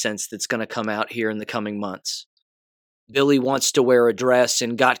nonsense that's going to come out here in the coming months. Billy wants to wear a dress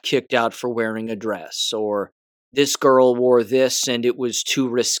and got kicked out for wearing a dress, or this girl wore this and it was too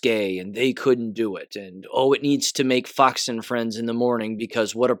risque and they couldn't do it, and oh, it needs to make Fox and Friends in the morning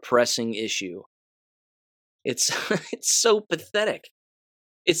because what a pressing issue. It's it's so pathetic.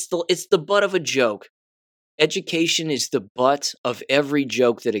 It's the butt of a joke. Education is the butt of every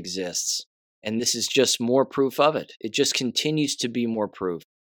joke that exists. And this is just more proof of it. It just continues to be more proof.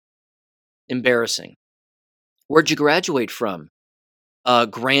 Embarrassing. Where'd you graduate from?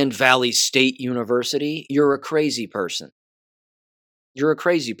 Grand Valley State University? You're a crazy person. You're a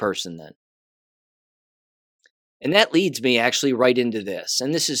crazy person then. And that leads me actually right into this.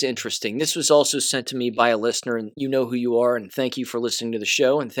 And this is interesting. This was also sent to me by a listener, and you know who you are, and thank you for listening to the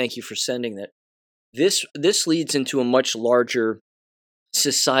show, and thank you for sending that. This leads into a much larger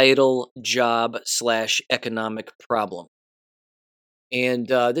societal job/economic problem. And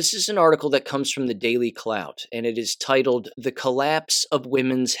this is an article that comes from the Daily Clout, and it is titled "The Collapse of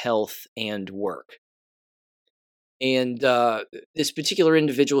Women's Health and Work." And this particular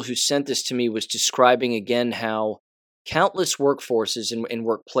individual who sent this to me was describing again how countless workforces and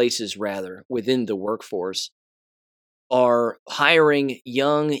workplaces, rather, within the workforce are hiring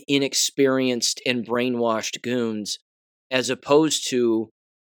young, inexperienced, and brainwashed goons as opposed to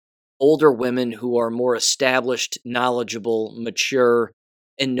older women who are more established, knowledgeable, mature,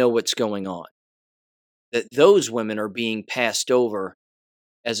 and know what's going on. That those women are being passed over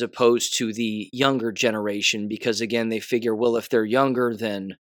as opposed to the younger generation because, again, they figure, well, if they're younger,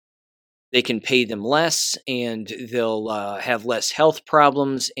 then they can pay them less, and they'll have less health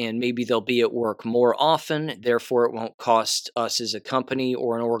problems, and maybe they'll be at work more often. Therefore, it won't cost us as a company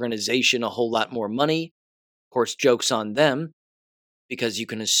or an organization a whole lot more money. Of course, joke's on them, because you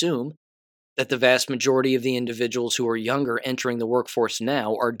can assume that the vast majority of the individuals who are younger entering the workforce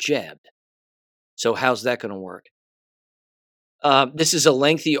now are jabbed. So how's that going to work? This is a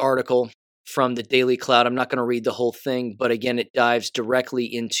lengthy article from the Daily Cloud. I'm not going to read the whole thing, but again, it dives directly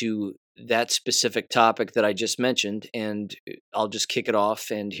into that specific topic that I just mentioned, and I'll just kick it off,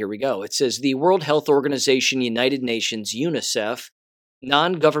 and here we go. It says the World Health Organization, United Nations, UNICEF,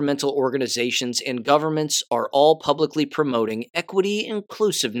 non-governmental organizations, and governments are all publicly promoting equity,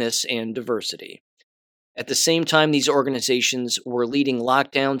 inclusiveness, and diversity. At the same time, these organizations were leading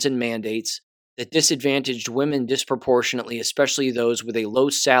lockdowns and mandates that disadvantaged women disproportionately, especially those with a low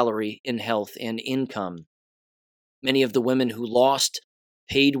salary in health and income. Many of the women who lost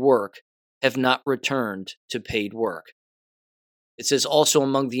paid work have not returned to paid work. It says also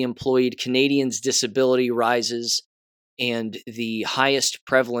among the employed, Canadians' disability rises and the highest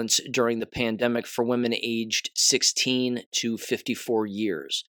prevalence during the pandemic for women aged 16 to 54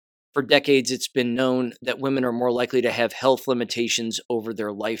 years. For decades, it's been known that women are more likely to have health limitations over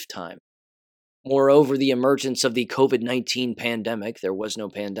their lifetime. Moreover, the emergence of the COVID-19 pandemic, there was no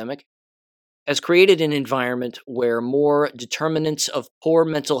pandemic, has created an environment where more determinants of poor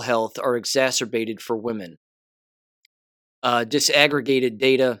mental health are exacerbated for women. Disaggregated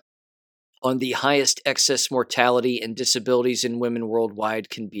data on the highest excess mortality and disabilities in women worldwide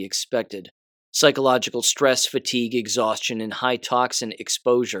can be expected. Psychological stress, fatigue, exhaustion, and high toxin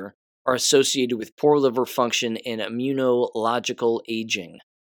exposure are associated with poor liver function and immunological aging.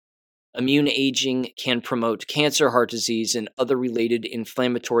 Immune aging can promote cancer, heart disease, and other related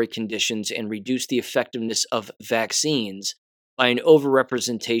inflammatory conditions and reduce the effectiveness of vaccines by an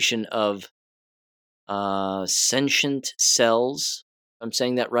overrepresentation of sentient cells, if I'm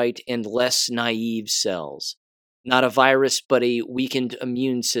saying that right, and less naive cells. Not a virus, but a weakened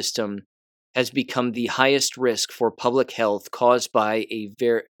immune system has become the highest risk for public health caused by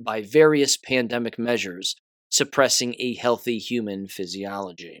by various pandemic measures, suppressing a healthy human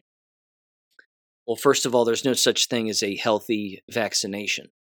physiology. Well, first of all, there's no such thing as a healthy vaccination.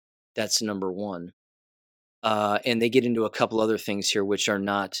 That's number one. And they get into a couple other things here which are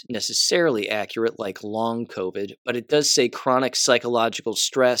not necessarily accurate, like long COVID, but it does say chronic psychological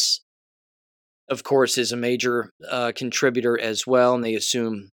stress, of course, is a major contributor as well. And they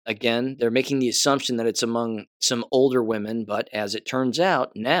assume, again, they're making the assumption that it's among some older women, but as it turns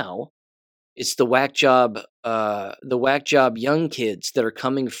out now, it's the whack job young kids that are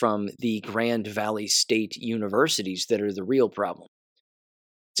coming from the Grand Valley State universities that are the real problem.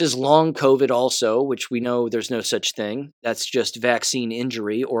 It says long COVID also, which we know there's no such thing. That's just vaccine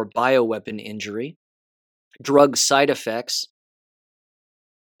injury or bioweapon injury. Drug side effects.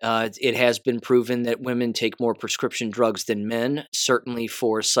 It has been proven that women take more prescription drugs than men, certainly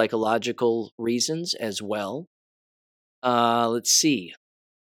for psychological reasons as well. Let's see.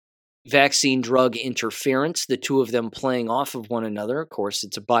 Vaccine drug interference, the two of them playing off of one another. Of course,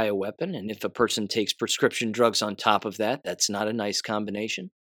 it's a bioweapon, and if a person takes prescription drugs on top of that, that's not a nice combination.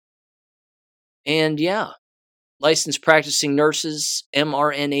 And yeah, licensed practicing nurses,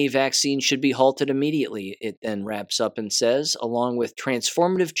 mRNA vaccine should be halted immediately, it then wraps up and says, along with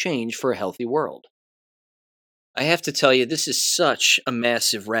transformative change for a healthy world. I have to tell you, this is such a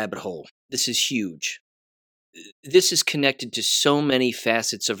massive rabbit hole. This is huge. This is connected to so many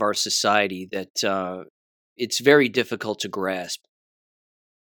facets of our society that it's very difficult to grasp.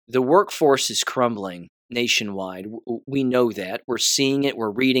 The workforce is crumbling nationwide. We know that. We're seeing it.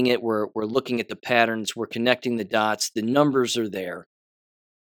 We're reading it. We're looking at the patterns. We're connecting the dots. The numbers are there.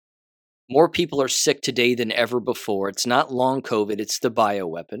 More people are sick today than ever before. It's not long COVID. It's the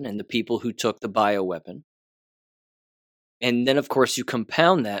bioweapon and the people who took the bioweapon. And then, of course, you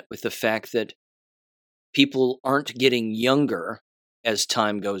compound that with the fact that people aren't getting younger as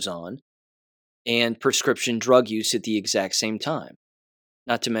time goes on, and prescription drug use at the exact same time.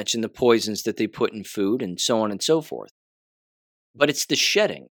 Not to mention the poisons that they put in food and so on and so forth. But it's the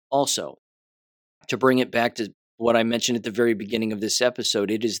shedding also. To bring it back to what I mentioned at the very beginning of this episode,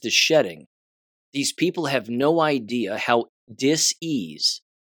 it is the shedding. These people have no idea how dis-ease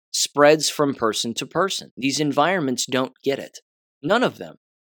spreads from person to person. These environments don't get it. None of them.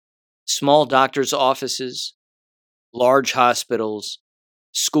 Small doctors' offices, large hospitals,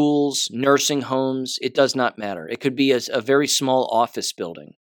 schools, nursing homes, it does not matter. It could be a very small office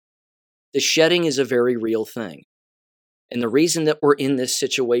building. The shedding is a very real thing. And the reason that we're in this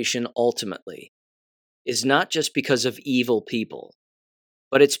situation ultimately is not just because of evil people.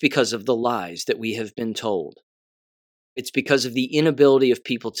 but it's because of the lies that we have been told. It's because of the inability of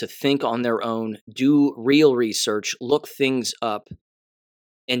people to think on their own, do real research, look things up,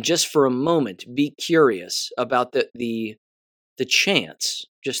 and just for a moment be curious about the chance,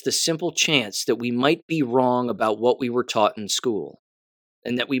 just the simple chance that we might be wrong about what we were taught in school,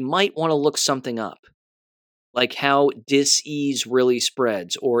 and that we might want to look something up, like how dis-ease really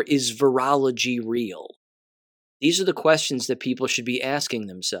spreads, or is virology real? These are the questions that people should be asking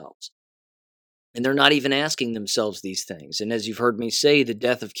themselves. And they're not even asking themselves these things. And as you've heard me say, the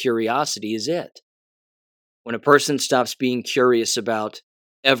death of curiosity is it. When a person stops being curious about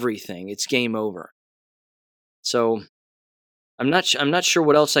everything, it's game over. So I'm not sure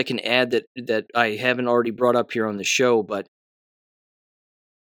what else I can add that I haven't already brought up here on the show, but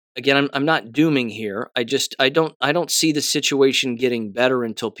again, I'm not dooming here. I don't see the situation getting better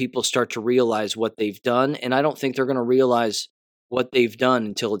until people start to realize what they've done, and I don't think they're going to realize what they've done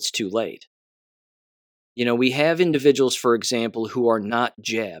until it's too late. We have individuals, for example, who are not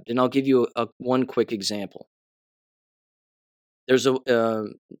jabbed, and I'll give you one quick example.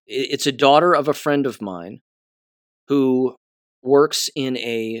 It's a daughter of a friend of mine who works in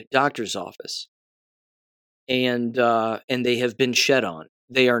a doctor's office, and they have been shed on.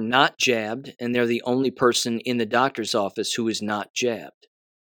 They are not jabbed, and they're the only person in the doctor's office who is not jabbed.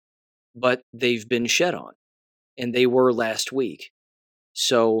 But they've been shed on, and they were last week.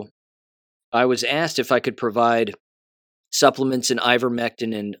 So I was asked if I could provide supplements and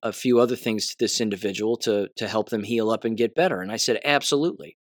ivermectin and a few other things to this individual to help them heal up and get better. And I said,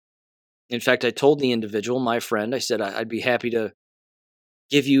 absolutely. In fact, I told the individual, my friend, I said, I'd be happy to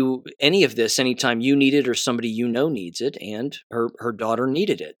give you any of this anytime you need it or somebody you know needs it, and her daughter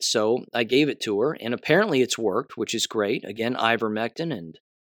needed it. So I gave it to her, and apparently it's worked, which is great. Again, ivermectin and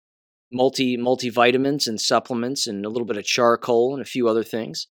multivitamins and supplements and a little bit of charcoal and a few other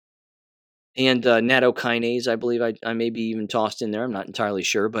things. And nattokinase, I believe I may be even tossed in there. I'm not entirely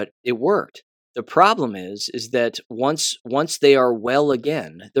sure, but it worked. The problem is that once they are well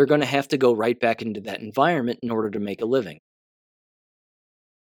again, they're going to have to go right back into that environment in order to make a living.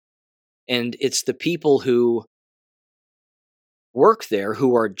 And it's the people who work there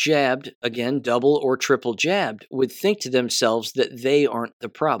who are jabbed, again, double or triple jabbed, would think to themselves that they aren't the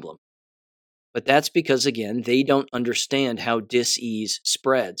problem. But that's because, again, they don't understand how dis-ease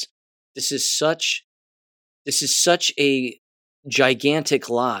spreads. This is such a gigantic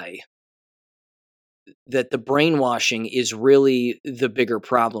lie that the brainwashing is really the bigger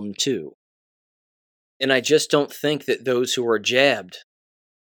problem too. And I just don't think that those who are jabbed,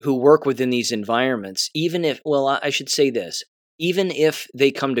 who work within these environments, even if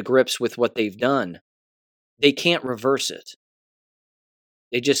they come to grips with what they've done, they can't reverse it.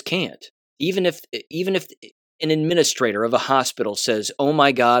 They just can't. Even if an administrator of a hospital says, "Oh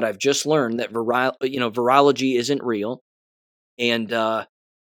my God, I've just learned that virology isn't real, and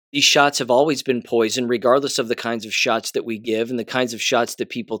these shots have always been poison, regardless of the kinds of shots that we give and the kinds of shots that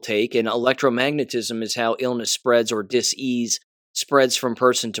people take, and electromagnetism is how illness spreads or dis-ease spreads from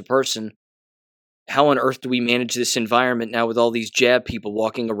person to person. How on earth do we manage this environment now with all these jab people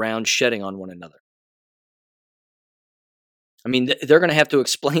walking around shedding on one another?" I mean, they're going to have to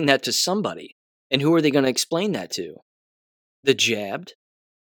explain that to somebody. And who are they going to explain that to? The jabbed?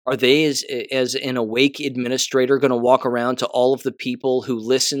 Are they, as an awake administrator, going to walk around to all of the people who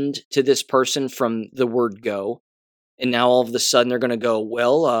listened to this person from the word go? And now all of a sudden they're going to go,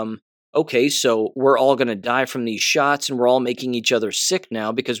 well, okay, so we're all going to die from these shots and we're all making each other sick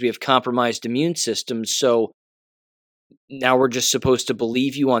now because we have compromised immune systems. So now we're just supposed to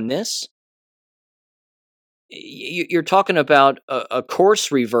believe you on this? You're talking about a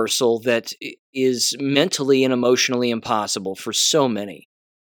course reversal that is mentally and emotionally impossible for so many.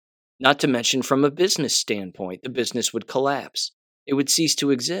 Not to mention from a business standpoint, the business would collapse. It would cease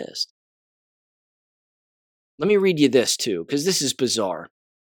to exist. Let me read you this too, because this is bizarre.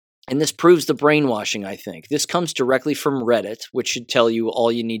 And this proves the brainwashing, I think. This comes directly from Reddit, which should tell you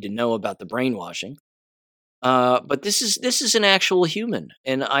all you need to know about the brainwashing. But this is an actual human,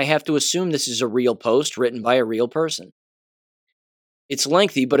 and I have to assume this is a real post written by a real person. It's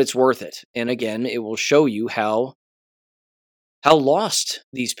lengthy, but it's worth it. And again, it will show you how lost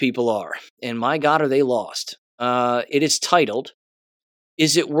these people are. And my God, are they lost. It is titled,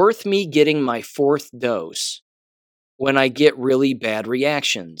 "Is it worth me getting my 4th dose when I get really bad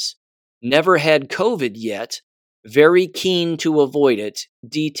reactions? Never had COVID yet. Very keen to avoid it.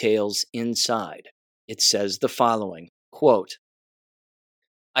 Details inside." It says the following, quote,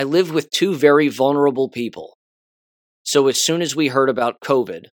 "I live with 2 very vulnerable people. So as soon as we heard about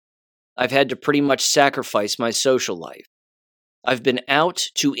COVID, I've had to pretty much sacrifice my social life. I've been out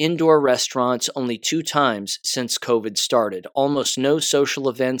to indoor restaurants only 2 times since COVID started. Almost no social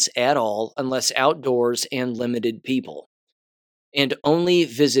events at all, unless outdoors and limited people. And only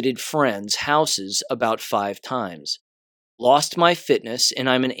visited friends' houses about 5 times. Lost my fitness, and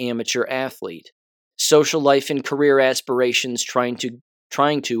I'm an amateur athlete. Social life and career aspirations trying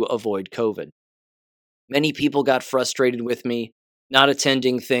to avoid COVID. Many people got frustrated with me, not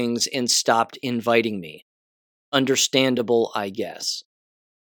attending things, and stopped inviting me. Understandable, I guess.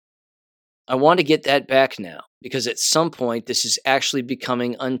 I want to get that back now, because at some point this is actually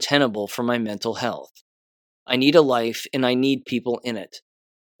becoming untenable for my mental health. I need a life, and I need people in it.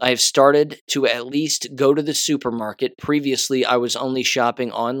 I have started to at least go to the supermarket. Previously, I was only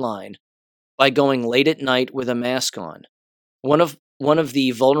shopping online by going late at night with a mask on. One of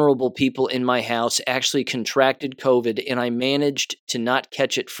the vulnerable people in my house actually contracted COVID, and I managed to not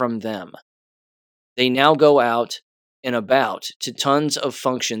catch it from them. They now go out and about to tons of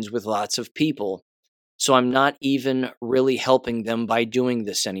functions with lots of people, so I'm not even really helping them by doing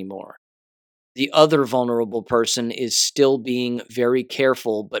this anymore. The other vulnerable person is still being very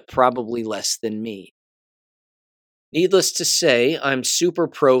careful, but probably less than me. Needless to say, I'm super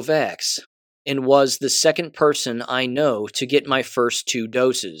pro-vax, and was the second person I know to get my first 2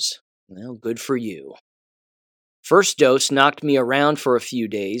 doses. Well, good for you. First dose knocked me around for a few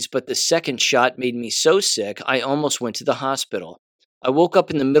days, but the second shot made me so sick I almost went to the hospital. I woke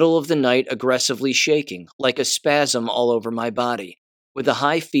up in the middle of the night aggressively shaking, like a spasm all over my body, with a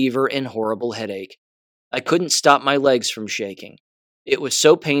high fever and horrible headache. I couldn't stop my legs from shaking. It was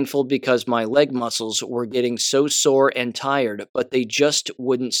so painful because my leg muscles were getting so sore and tired, but they just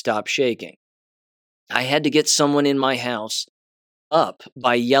wouldn't stop shaking. I had to get someone in my house up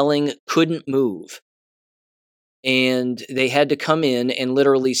by yelling, "Couldn't move." And they had to come in and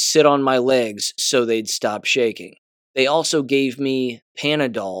literally sit on my legs so they'd stop shaking. They also gave me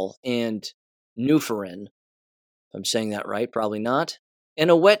Panadol and Nuferin. If I'm saying that right, probably not. And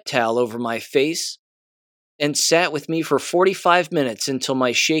a wet towel over my face, and sat with me for 45 minutes until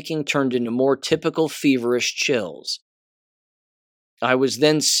my shaking turned into more typical feverish chills. I was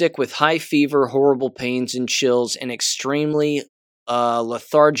then sick with high fever, horrible pains and chills, and extremely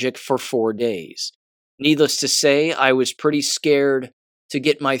lethargic for 4 days. Needless to say, I was pretty scared to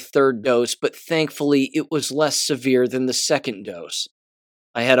get my third dose, but thankfully it was less severe than the second dose.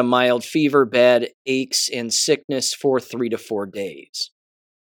 I had a mild fever, bad aches, and sickness for 3 to 4 days.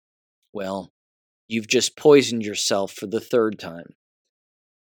 Well, you've just poisoned yourself for the third time.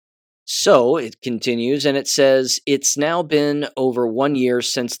 So it continues, and it says, it's now been over 1 year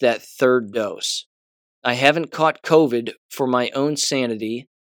since that third dose. I haven't caught COVID. For my own sanity,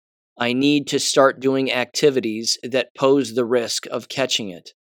 I need to start doing activities that pose the risk of catching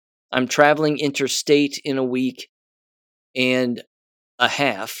it. I'm traveling interstate in a week and a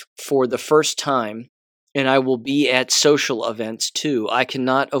half for the first time, and I will be at social events too. I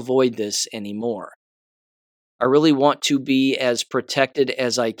cannot avoid this anymore. I really want to be as protected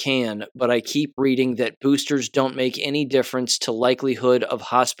as I can, but I keep reading that boosters don't make any difference to likelihood of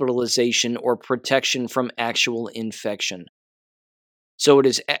hospitalization or protection from actual infection. So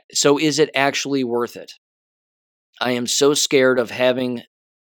is it actually worth it? I am so scared of having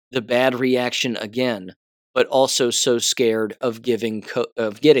the bad reaction again, but also so scared of getting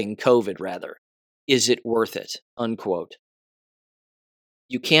COVID rather. Is it worth it? Unquote.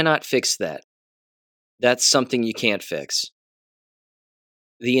 You cannot fix that. That's something you can't fix.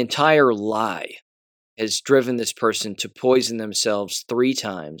 The entire lie has driven this person to poison themselves 3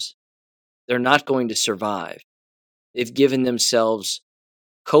 times. They're not going to survive. They've given themselves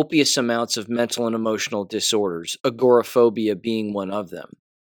copious amounts of mental and emotional disorders, agoraphobia being one of them.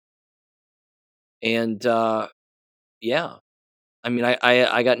 And yeah, I mean,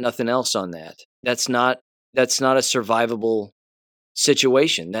 I got nothing else on that. That's not a survivable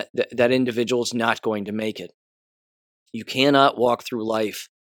situation. That individual is not going to make it. You cannot walk through life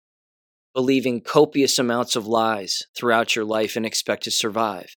believing copious amounts of lies throughout your life and expect to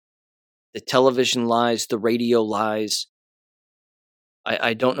survive. The television lies, the radio lies.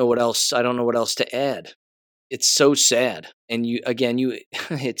 I don't know what else. I don't know what else to add. It's so sad, and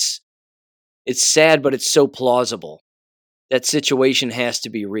it's sad, but it's so plausible. That situation has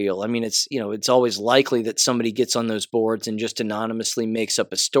to be real. I mean, it's always likely that somebody gets on those boards and just anonymously makes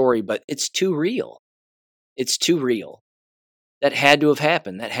up a story, but it's too real. It's too real. That had to have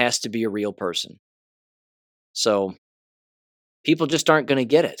happened. That has to be a real person. So people just aren't going to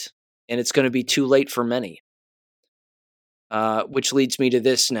get it, and it's going to be too late for many. Which leads me to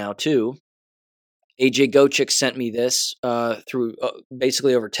this now, too. AJ Gochik sent me this through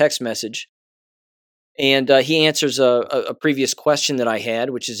basically over text message. And he answers a previous question that I had,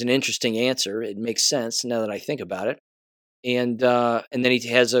 which is an interesting answer. It makes sense now that I think about it. And then he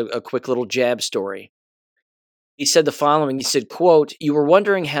has a quick little jab story. He said the following. He said, quote, "You were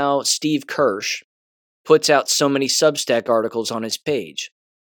wondering how Steve Kirsch puts out so many Substack articles on his page."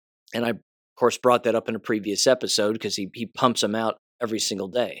 And I, of course, brought that up in a previous episode because he pumps them out every single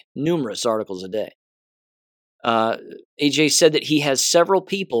day, numerous articles a day. AJ said that he has several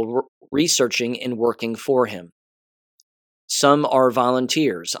people researching and working for him. Some are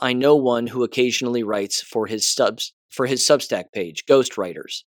volunteers. I know one who occasionally writes for his Substack page,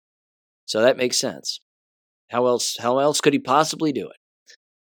 ghostwriters. So that makes sense. How else could he possibly do it?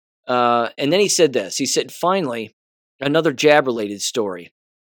 And then he said this. He said, finally, another jab-related story.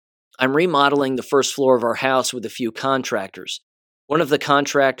 I'm remodeling the first floor of our house with a few contractors. One of the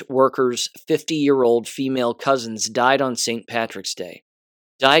contract workers' 50-year-old female cousins died on St. Patrick's Day.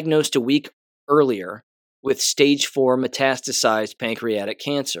 Diagnosed a week earlier with stage 4 metastasized pancreatic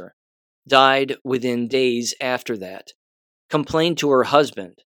cancer. Died within days after that. Complained to her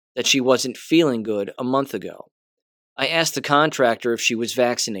husband that she wasn't feeling good a month ago. I asked the contractor if she was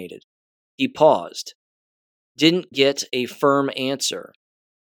vaccinated. He paused. Didn't get a firm answer,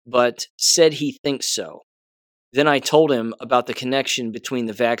 but said he thinks so. Then I told him about the connection between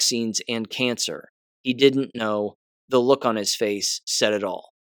the vaccines and cancer. He didn't know. The look on his face said it all.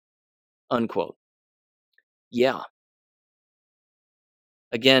 Unquote. Yeah.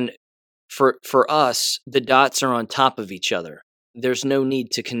 Again, for us, the dots are on top of each other. There's no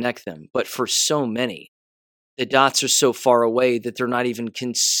need to connect them. But for so many, the dots are so far away that they're not even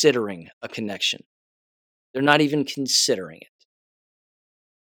considering a connection. They're not even considering it.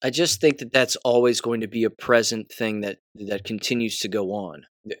 I just think that that's always going to be a present thing that continues to go on.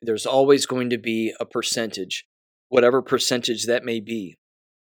 There's always going to be a percentage, whatever percentage that may be,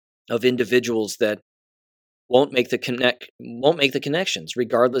 of individuals that won't make the connections,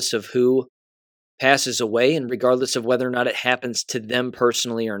 regardless of who passes away and regardless of whether or not it happens to them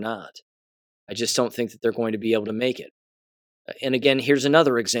personally or not. I just don't think that they're going to be able to make it. And again, here's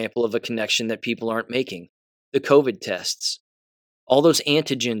another example of a connection that people aren't making. The COVID tests. All those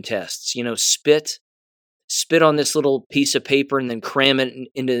antigen tests, spit on this little piece of paper and then cram it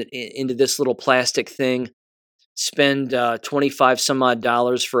into this little plastic thing, spend 25 some odd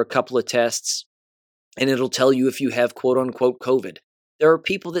dollars for a couple of tests, and it'll tell you if you have quote unquote COVID. There are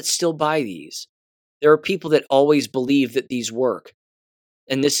people that still buy these. There are people that always believe that these work.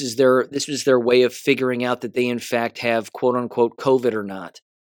 And this is their way of figuring out that they in fact have quote unquote COVID or not.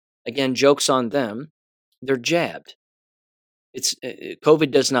 Again, joke's on them. They're jabbed. COVID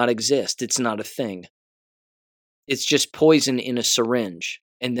does not exist. It's not a thing. It's just poison in a syringe,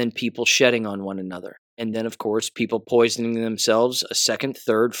 and then people shedding on one another. And then, of course, people poisoning themselves a second,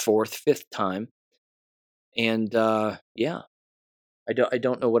 third, fourth, fifth time. And, yeah, I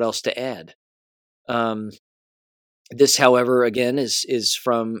don't know what else to add. This, however, again, is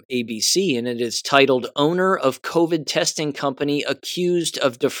from ABC, and it is titled, Owner of COVID Testing Company Accused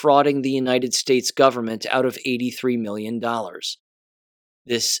of Defrauding the United States Government Out of $83 million.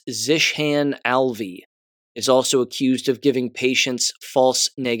 This Zishan Alvi is also accused of giving patients false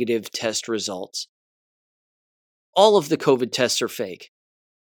negative test results. All of the COVID tests are fake.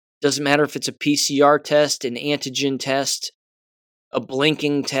 Doesn't matter if it's a PCR test, an antigen test, a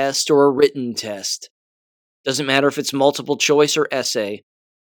blinking test, or a written test. Doesn't matter if it's multiple choice or essay.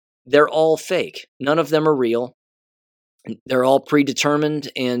 They're all fake. None of them are real. They're all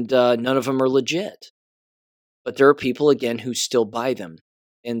predetermined, and none of them are legit. But there are people, again, who still buy them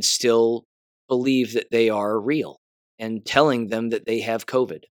and still believe that they are real and telling them that they have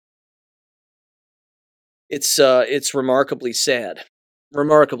COVID. It's remarkably sad.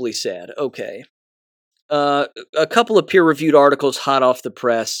 Remarkably sad. Okay. A couple of peer-reviewed articles hot off the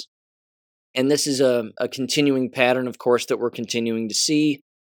press. And this is a continuing pattern, of course, that we're continuing to see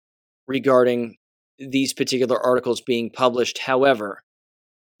regarding these particular articles being published. However,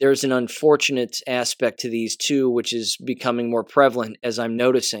 there's an unfortunate aspect to these too, which is becoming more prevalent as I'm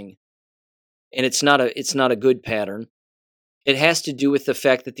noticing. And it's not a good pattern. It has to do with the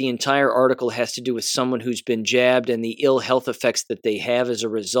fact that the entire article has to do with someone who's been jabbed and the ill health effects that they have as a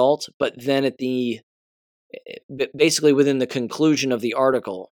result. But then basically within the conclusion of the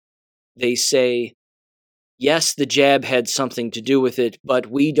article, they say, yes, the jab had something to do with it, but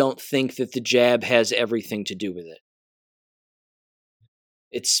we don't think that the jab has everything to do with it.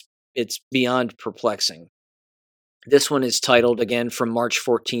 It's beyond perplexing. This one is titled, again, from March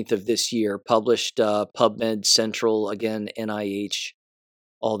 14th of this year, published PubMed Central, again, NIH,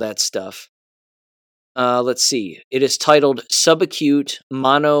 all that stuff. Let's see. It is titled Subacute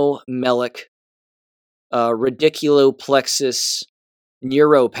Monomelic radiculoplexus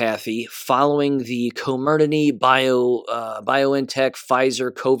neuropathy following the Comirnaty BioNTech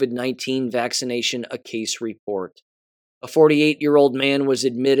Pfizer COVID-19 vaccination, a case report. A 48-year-old man was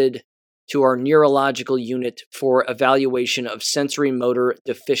admitted to our neurological unit for evaluation of sensory motor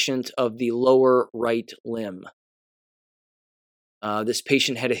deficient of the lower right limb. This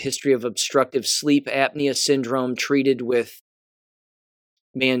patient had a history of obstructive sleep apnea syndrome treated with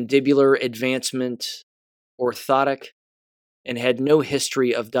mandibular advancement orthotic and had no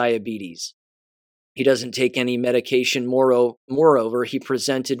history of diabetes. He doesn't take any medication. Moreover, he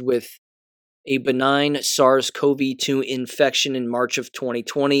presented with a benign SARS-CoV-2 infection in March of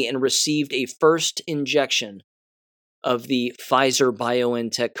 2020 and received a first injection of the Pfizer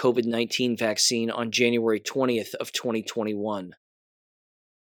BioNTech COVID-19 vaccine on January 20th of 2021.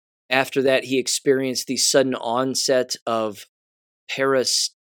 After that, he experienced the sudden onset of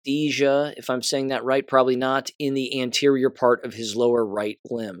paresthesia, if I'm saying that right, probably not, in the anterior part of his lower right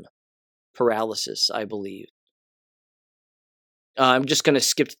limb. Paralysis, I believe. I'm just going to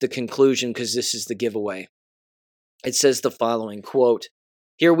skip to the conclusion because this is the giveaway. It says the following, quote,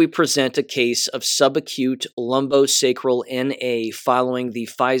 "Here we present a case of subacute lumbosacral NA following the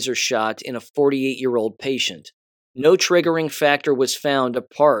Pfizer shot in a 48-year-old patient. No triggering factor was found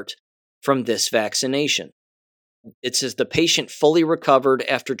apart from this vaccination." It says the patient fully recovered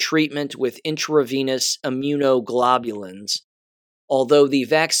after treatment with intravenous immunoglobulins. Although the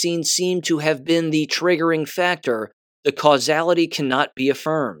vaccine seemed to have been the triggering factor, the causality cannot be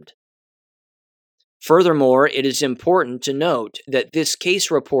affirmed. Furthermore, it is important to note that this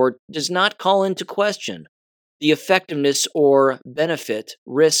case report does not call into question the effectiveness or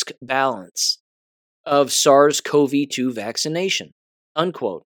benefit-risk balance of SARS-CoV-2 vaccination.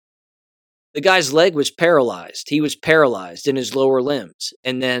 Unquote. The guy's leg was paralyzed. He was paralyzed in his lower limbs.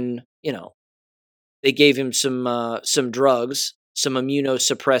 And then, they gave him some drugs, some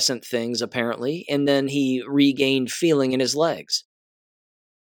immunosuppressant things, apparently, and then he regained feeling in his legs.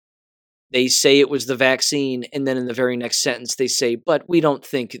 They say it was the vaccine, and then in the very next sentence they say, but we don't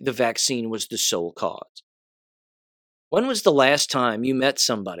think the vaccine was the sole cause. When was the last time you met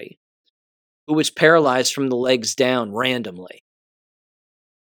somebody who was paralyzed from the legs down randomly?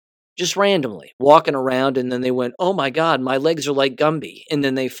 Just randomly, walking around, and then they went, oh my God, my legs are like Gumby, and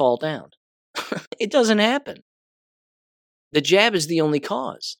then they fall down. It doesn't happen. The jab is the only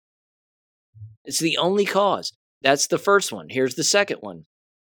cause. It's the only cause. That's the first one. Here's the second one.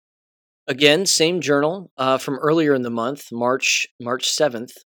 Again, same journal from earlier in the month, March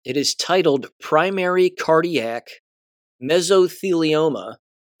 7th. It is titled Primary Cardiac Mesothelioma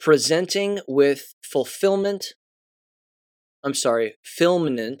Presenting with Fulminant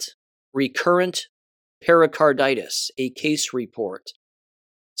Recurrent Pericarditis, a case report.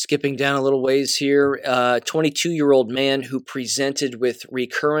 Skipping down a little ways here, 22-year-old man who presented with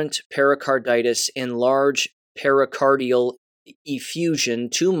recurrent pericarditis and large pericardial effusion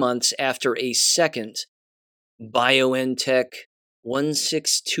 2 months after a second BioNTech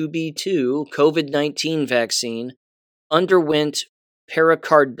 162b2 COVID-19 vaccine underwent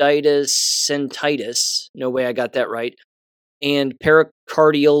pericarditis, no way I got that right, and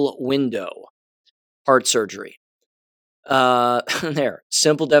pericardial window, heart surgery.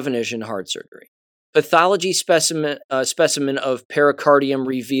 Simple definition, heart surgery. Pathology specimen of pericardium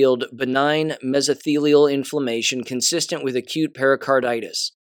revealed benign mesothelial inflammation consistent with acute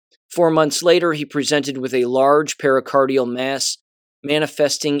pericarditis. 4 months later, he presented with a large pericardial mass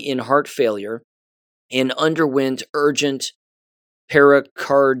manifesting in heart failure and underwent urgent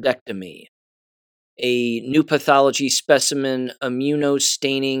pericardectomy. A new pathology specimen,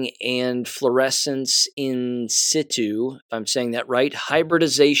 immunostaining and fluorescence in situ, if I'm saying that right,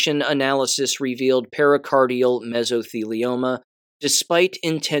 hybridization analysis revealed pericardial mesothelioma. Despite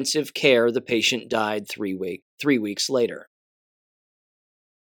intensive care, the patient died 3 weeks later.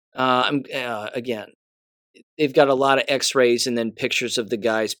 Again, they've got a lot of x-rays and then pictures of the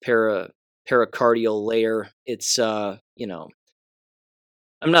guy's pericardial layer. It's, I'm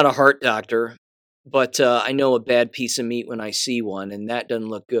not a heart doctor, but I know a bad piece of meat when I see one, and that doesn't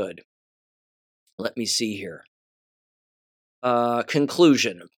look good. Let me see here.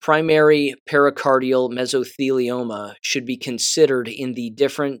 Conclusion. Primary pericardial mesothelioma should be considered in the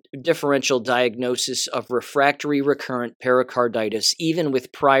differential diagnosis of refractory recurrent pericarditis, even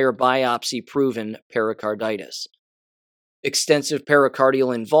with prior biopsy-proven pericarditis. Extensive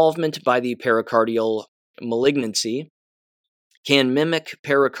pericardial involvement by the pericardial malignancy can mimic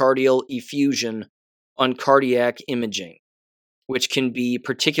pericardial effusion on cardiac imaging, which can be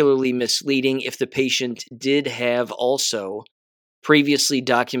particularly misleading if the patient did have also previously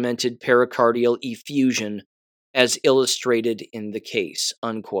documented pericardial effusion as illustrated in the case,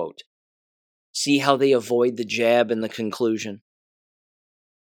 unquote. See how they avoid the jab in the conclusion?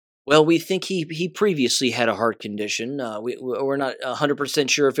 Well, we think he previously had a heart condition. We're not 100%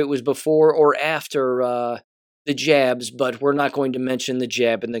 sure if it was before or after the jabs, but we're not going to mention the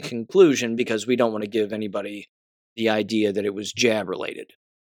jab in the conclusion because we don't want to give anybody the idea that it was jab related.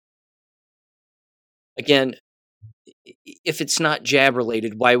 Again, if it's not jab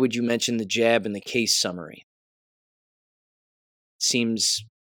related, why would you mention the jab in the case summary? Seems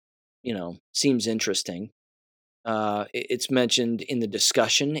interesting. It's mentioned in the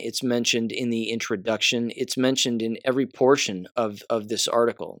discussion. It's mentioned in the introduction. It's mentioned in every portion of this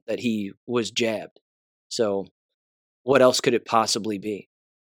article that he was jabbed. So what else could it possibly be?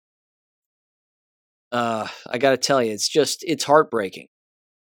 I got to tell you, it's heartbreaking,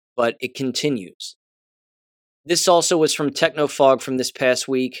 but it continues. This also was from Technofog from this past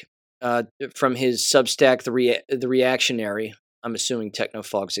week, from his Substack, the Reactionary. I'm assuming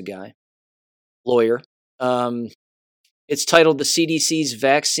Technofog's a guy, lawyer. It's titled The CDC's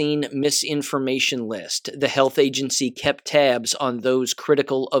Vaccine Misinformation List. The health agency kept tabs on those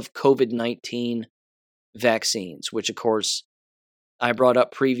critical of COVID-19 vaccines, which, of course, I brought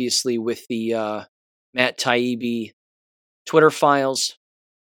up previously with the Matt Taibbi Twitter files.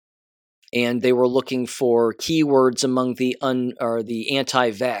 And they were looking for keywords among the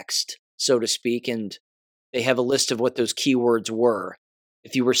anti-vaxxed, so to speak, and they have a list of what those keywords were.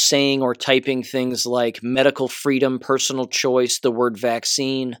 If you were saying or typing things like medical freedom, personal choice, the word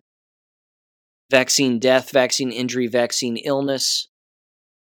vaccine, vaccine death, vaccine injury, vaccine illness,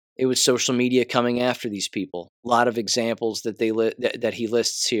 it was social media coming after these people. A lot of examples that that he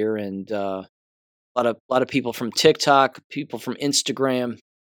lists here, and a lot of people from TikTok, people from Instagram,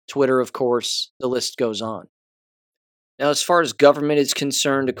 Twitter, of course, the list goes on. Now, as far as government is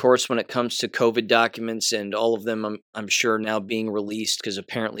concerned, of course, when it comes to COVID documents and all of them, I'm sure now being released because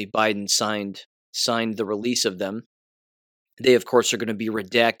apparently Biden signed the release of them. They, of course, are going to be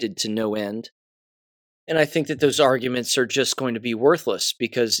redacted to no end. And I think that those arguments are just going to be worthless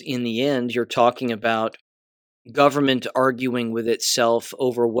because in the end, you're talking about government arguing with itself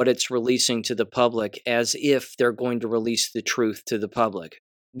over what it's releasing to the public as if they're going to release the truth to the public.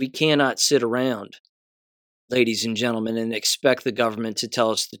 We cannot sit around, ladies and gentlemen, and expect the government to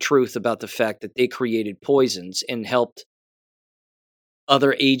tell us the truth about the fact that they created poisons and helped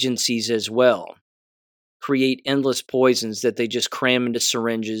other agencies as well create endless poisons that they just cram into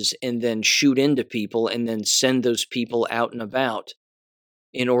syringes and then shoot into people and then send those people out and about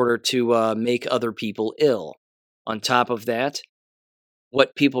in order to make other people ill. On top of that,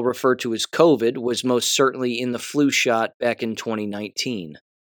 what people refer to as COVID was most certainly in the flu shot back in 2019.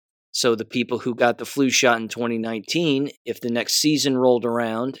 So the people who got the flu shot in 2019, if the next season rolled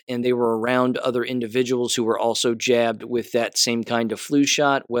around and they were around other individuals who were also jabbed with that same kind of flu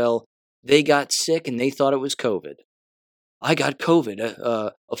shot, well, they got sick and they thought it was COVID. I got COVID.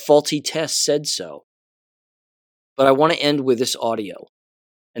 A faulty test said so. But I want to end with this audio.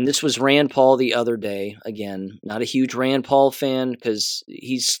 And this was Rand Paul the other day. Again, not a huge Rand Paul fan because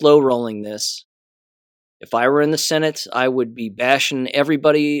he's slow rolling this. If I were in the Senate, I would be bashing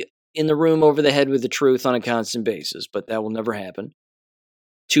everybody in the room over the head with the truth on a constant basis, but that will never happen.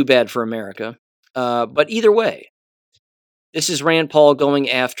 Too bad for America. But either way, this is Rand Paul going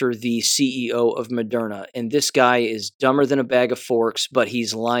after the CEO of Moderna, and this guy is dumber than a bag of forks, but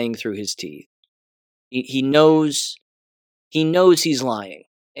he's lying through his teeth. He knows he's lying,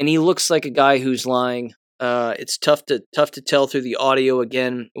 and he looks like a guy who's lying. It's tough to tell through the audio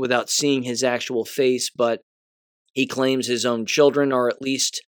again without seeing his actual face, but he claims his own children are at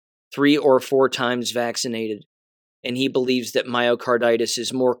least 3 or 4 times vaccinated, and he believes that myocarditis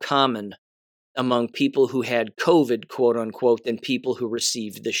is more common among people who had COVID, quote unquote, than people who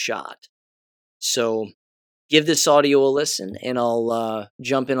received the shot. So give this audio a listen, and I'll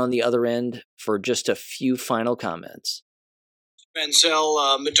jump in on the other end for just a few final comments. Mansell,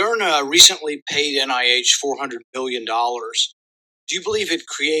 Moderna recently paid NIH $400 million. Do you believe it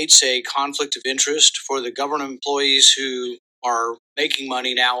creates a conflict of interest for the government employees who are making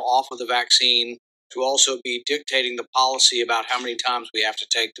money now off of the vaccine to also be dictating the policy about how many times we have to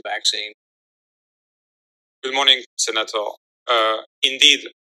take the vaccine? Good morning, Senator. Indeed,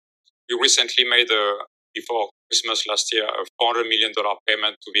 we recently made, before Christmas last year, a $400 million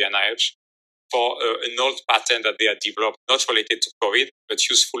payment to the NIH for an old patent that they had developed, not related to COVID, but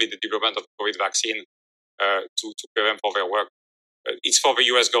useful in the development of COVID vaccine to pay them for their work. it's for the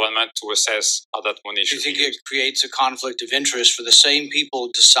US government to assess how that money should be used. Do you think it creates a conflict of interest for the same people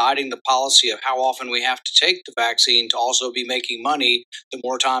deciding the policy of how often we have to take the vaccine to also be making money the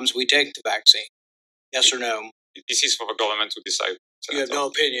more times we take the vaccine? Yes or no? This is for the government to decide. You have no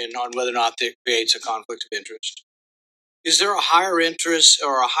opinion on whether or not it creates a conflict of interest. Is there a higher interest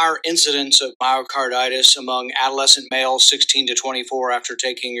or a higher incidence of myocarditis among adolescent males 16 to 24 after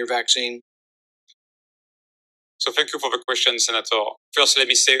taking your vaccine? So thank you for the question, Senator. First, let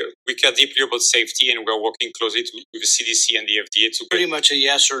me say we care deeply about safety, and we're working closely with the CDC and the FDA to pretty much a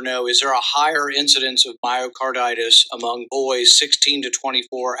yes or no. Is there a higher incidence of myocarditis among boys 16 to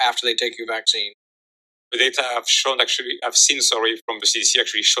 24 after they take your vaccine? The data I've seen from the CDC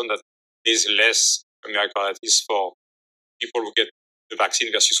actually shown that there's less myocarditis for people who get the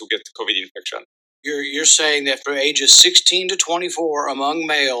vaccine versus who get COVID infection. You're saying that for ages 16 to 24 among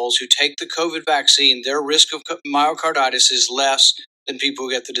males who take the COVID vaccine, their risk of myocarditis is less than people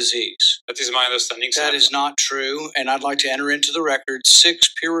who get the disease. That is my understanding. That is not true, and I'd like to enter into the record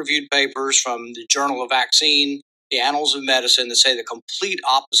 6 peer-reviewed papers from the Journal of Vaccine, the Annals of Medicine, that say the complete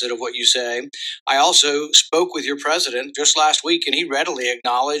opposite of what you say. I also spoke with your president just last week, and he readily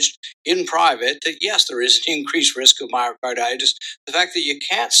acknowledged in private that, yes, there is an increased risk of myocarditis. The fact that you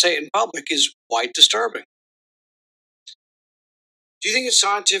can't say it in public is quite disturbing. Do you think it's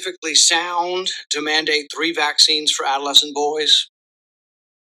scientifically sound to mandate 3 vaccines for adolescent boys?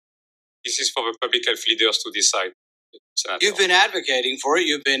 This is for the public health leaders to decide. Senator. You've been advocating for it.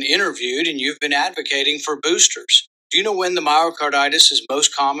 You've been interviewed, and you've been advocating for boosters. Do you know when the myocarditis is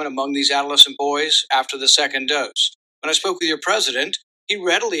most common among these adolescent boys? After the second dose. When I spoke with your president, he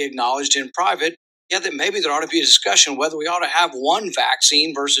readily acknowledged in private, that maybe there ought to be a discussion whether we ought to have 1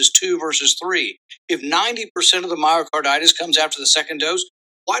 vaccine versus 2 versus 3. If 90% of the myocarditis comes after the second dose,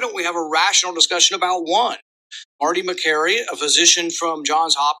 why don't we have a rational discussion about 1? Marty McCary, a physician from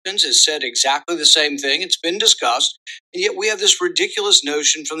Johns Hopkins, has said exactly the same thing. It's been discussed, and yet we have this ridiculous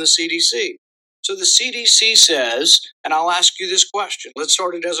notion from the CDC. So the CDC says, and I'll ask you this question. Let's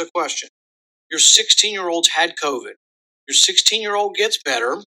start it as a question. Your 16-year-old's had COVID. Your 16-year-old gets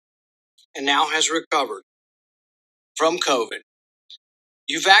better and now has recovered from COVID.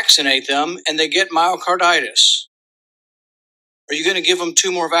 You vaccinate them and they get myocarditis. Are you going to give them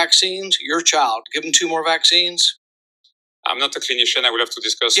 2 more vaccines? Your child, give them 2 more vaccines? I'm not a clinician. I will have to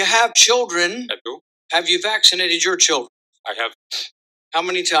discuss. You have children. I do. Have you vaccinated your children? I have. How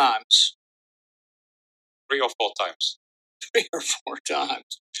many times? 3 or 4 times. 3 or 4 times.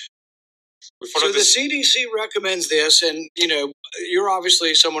 So the CDC recommends this, and you're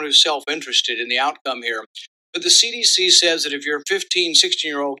obviously someone who's self-interested in the outcome here. But the CDC says that if your 15,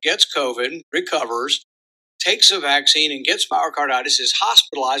 16-year-old gets COVID, recovers, takes a vaccine and gets myocarditis, is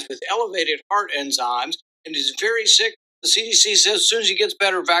hospitalized with elevated heart enzymes, and is very sick, the CDC says as soon as he gets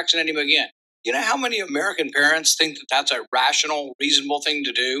better, vaccinate him again. You know how many American parents think that that's a rational, reasonable thing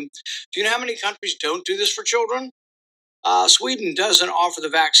to do? Do you know how many countries don't do this for children? Sweden doesn't offer the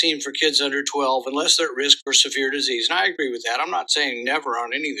vaccine for kids under 12 unless they're at risk for severe disease. And I agree with that. I'm not saying never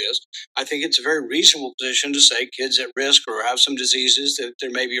on any of this. I think it's a very reasonable position to say kids at risk or have some diseases that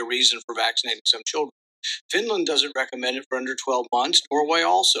there may be a reason for vaccinating some children. Finland doesn't recommend it for under 12 months. Norway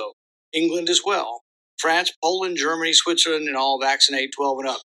also. England as well. France, Poland, Germany, Switzerland, and all vaccinate 12 and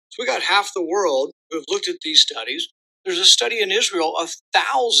up. So we got half the world who have looked at these studies. There's a study in Israel of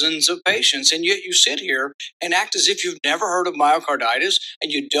thousands of patients, and yet you sit here and act as if you've never heard of myocarditis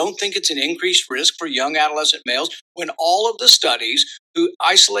and you don't think it's an increased risk for young adolescent males when all of the studies who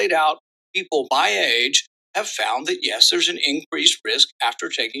isolate out people by age have found that, yes, there's an increased risk after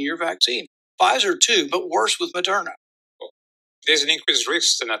taking your vaccine. Pfizer too, but worse with Moderna. There's an increased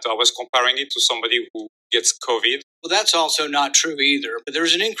risk, Senator. I was comparing it to somebody who gets COVID. Well, that's also not true either. But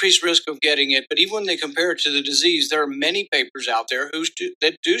there's an increased risk of getting it. But even when they compare it to the disease, there are many papers out there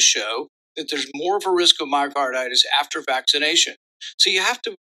that do show that there's more of a risk of myocarditis after vaccination. So you have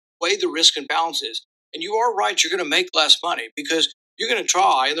to weigh the risk and balances. And you are right, you're going to make less money because you're going to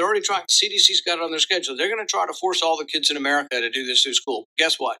try, and they're already trying, the CDC's got it on their schedule. They're going to try to force all the kids in America to do this through school.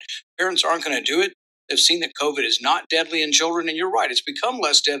 Guess what? Parents aren't going to do it. They've seen that COVID is not deadly in children, and you're right, it's become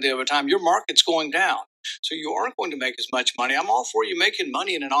less deadly over time. Your market's going down, so you aren't going to make as much money. I'm all for you making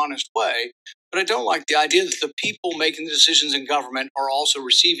money in an honest way, but I don't like the idea that the people making the decisions in government are also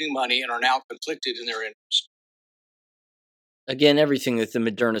receiving money and are now conflicted in their interest. Again, everything that the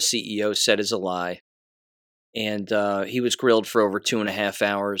Moderna CEO said is a lie, and he was grilled for over 2.5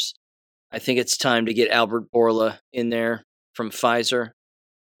 hours. I think it's time to get Albert Bourla in there from Pfizer.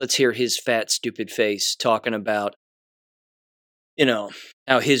 Let's hear his fat, stupid face talking about,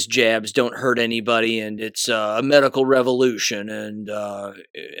 how his jabs don't hurt anybody, and it's a medical revolution and a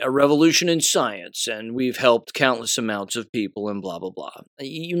revolution in science, and we've helped countless amounts of people and blah, blah, blah.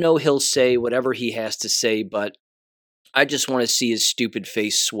 He'll say whatever he has to say, but I just want to see his stupid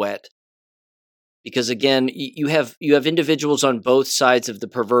face sweat. Because again, you have individuals on both sides of the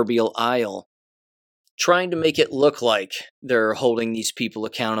proverbial aisle trying to make it look like they're holding these people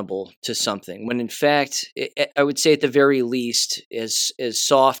accountable to something, when in fact, I would say at the very least, as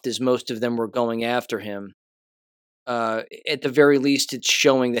soft as most of them were going after him, at the very least, it's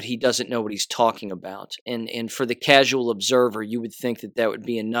showing that he doesn't know what he's talking about. And for the casual observer, you would think that would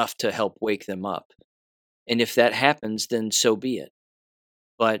be enough to help wake them up. And if that happens, then so be it.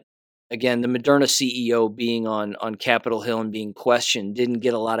 But again, the Moderna CEO being on Capitol Hill and being questioned didn't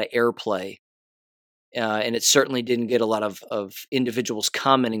get a lot of airplay. And it certainly didn't get a lot of individuals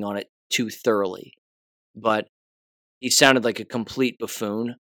commenting on it too thoroughly. But he sounded like a complete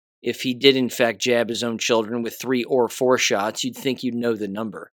buffoon. If he did, in fact, jab his own children with 3 or 4 shots, you'd think you'd know the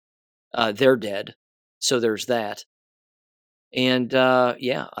number. They're dead. So there's that. And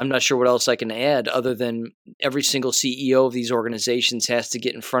I'm not sure what else I can add other than every single CEO of these organizations has to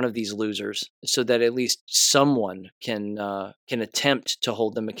get in front of these losers so that at least someone can attempt to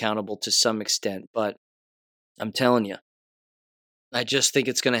hold them accountable to some extent. But I'm telling you, I just think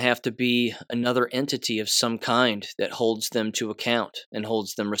it's going to have to be another entity of some kind that holds them to account and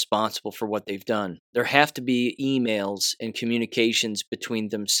holds them responsible for what they've done. There have to be emails and communications between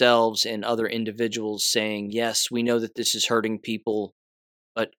themselves and other individuals saying, yes, we know that this is hurting people,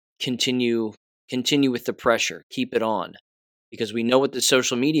 but continue with the pressure. Keep it on. Because we know what the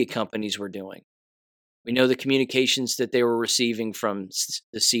social media companies were doing. We know the communications that they were receiving from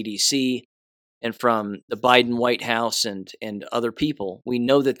the CDC and from the Biden White House and other people. We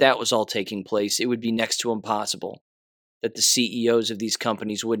know that was all taking place. It would be next to impossible that the CEOs of these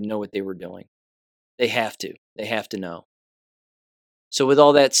companies wouldn't know what they were doing. They have to. They have to know. So with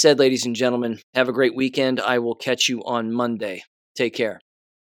all that said, ladies and gentlemen, have a great weekend. I will catch you on Monday. Take care.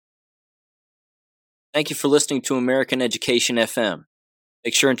 Thank you for listening to American Education FM.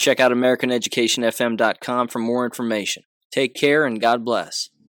 Make sure and check out AmericanEducationFM.com for more information. Take care and God bless.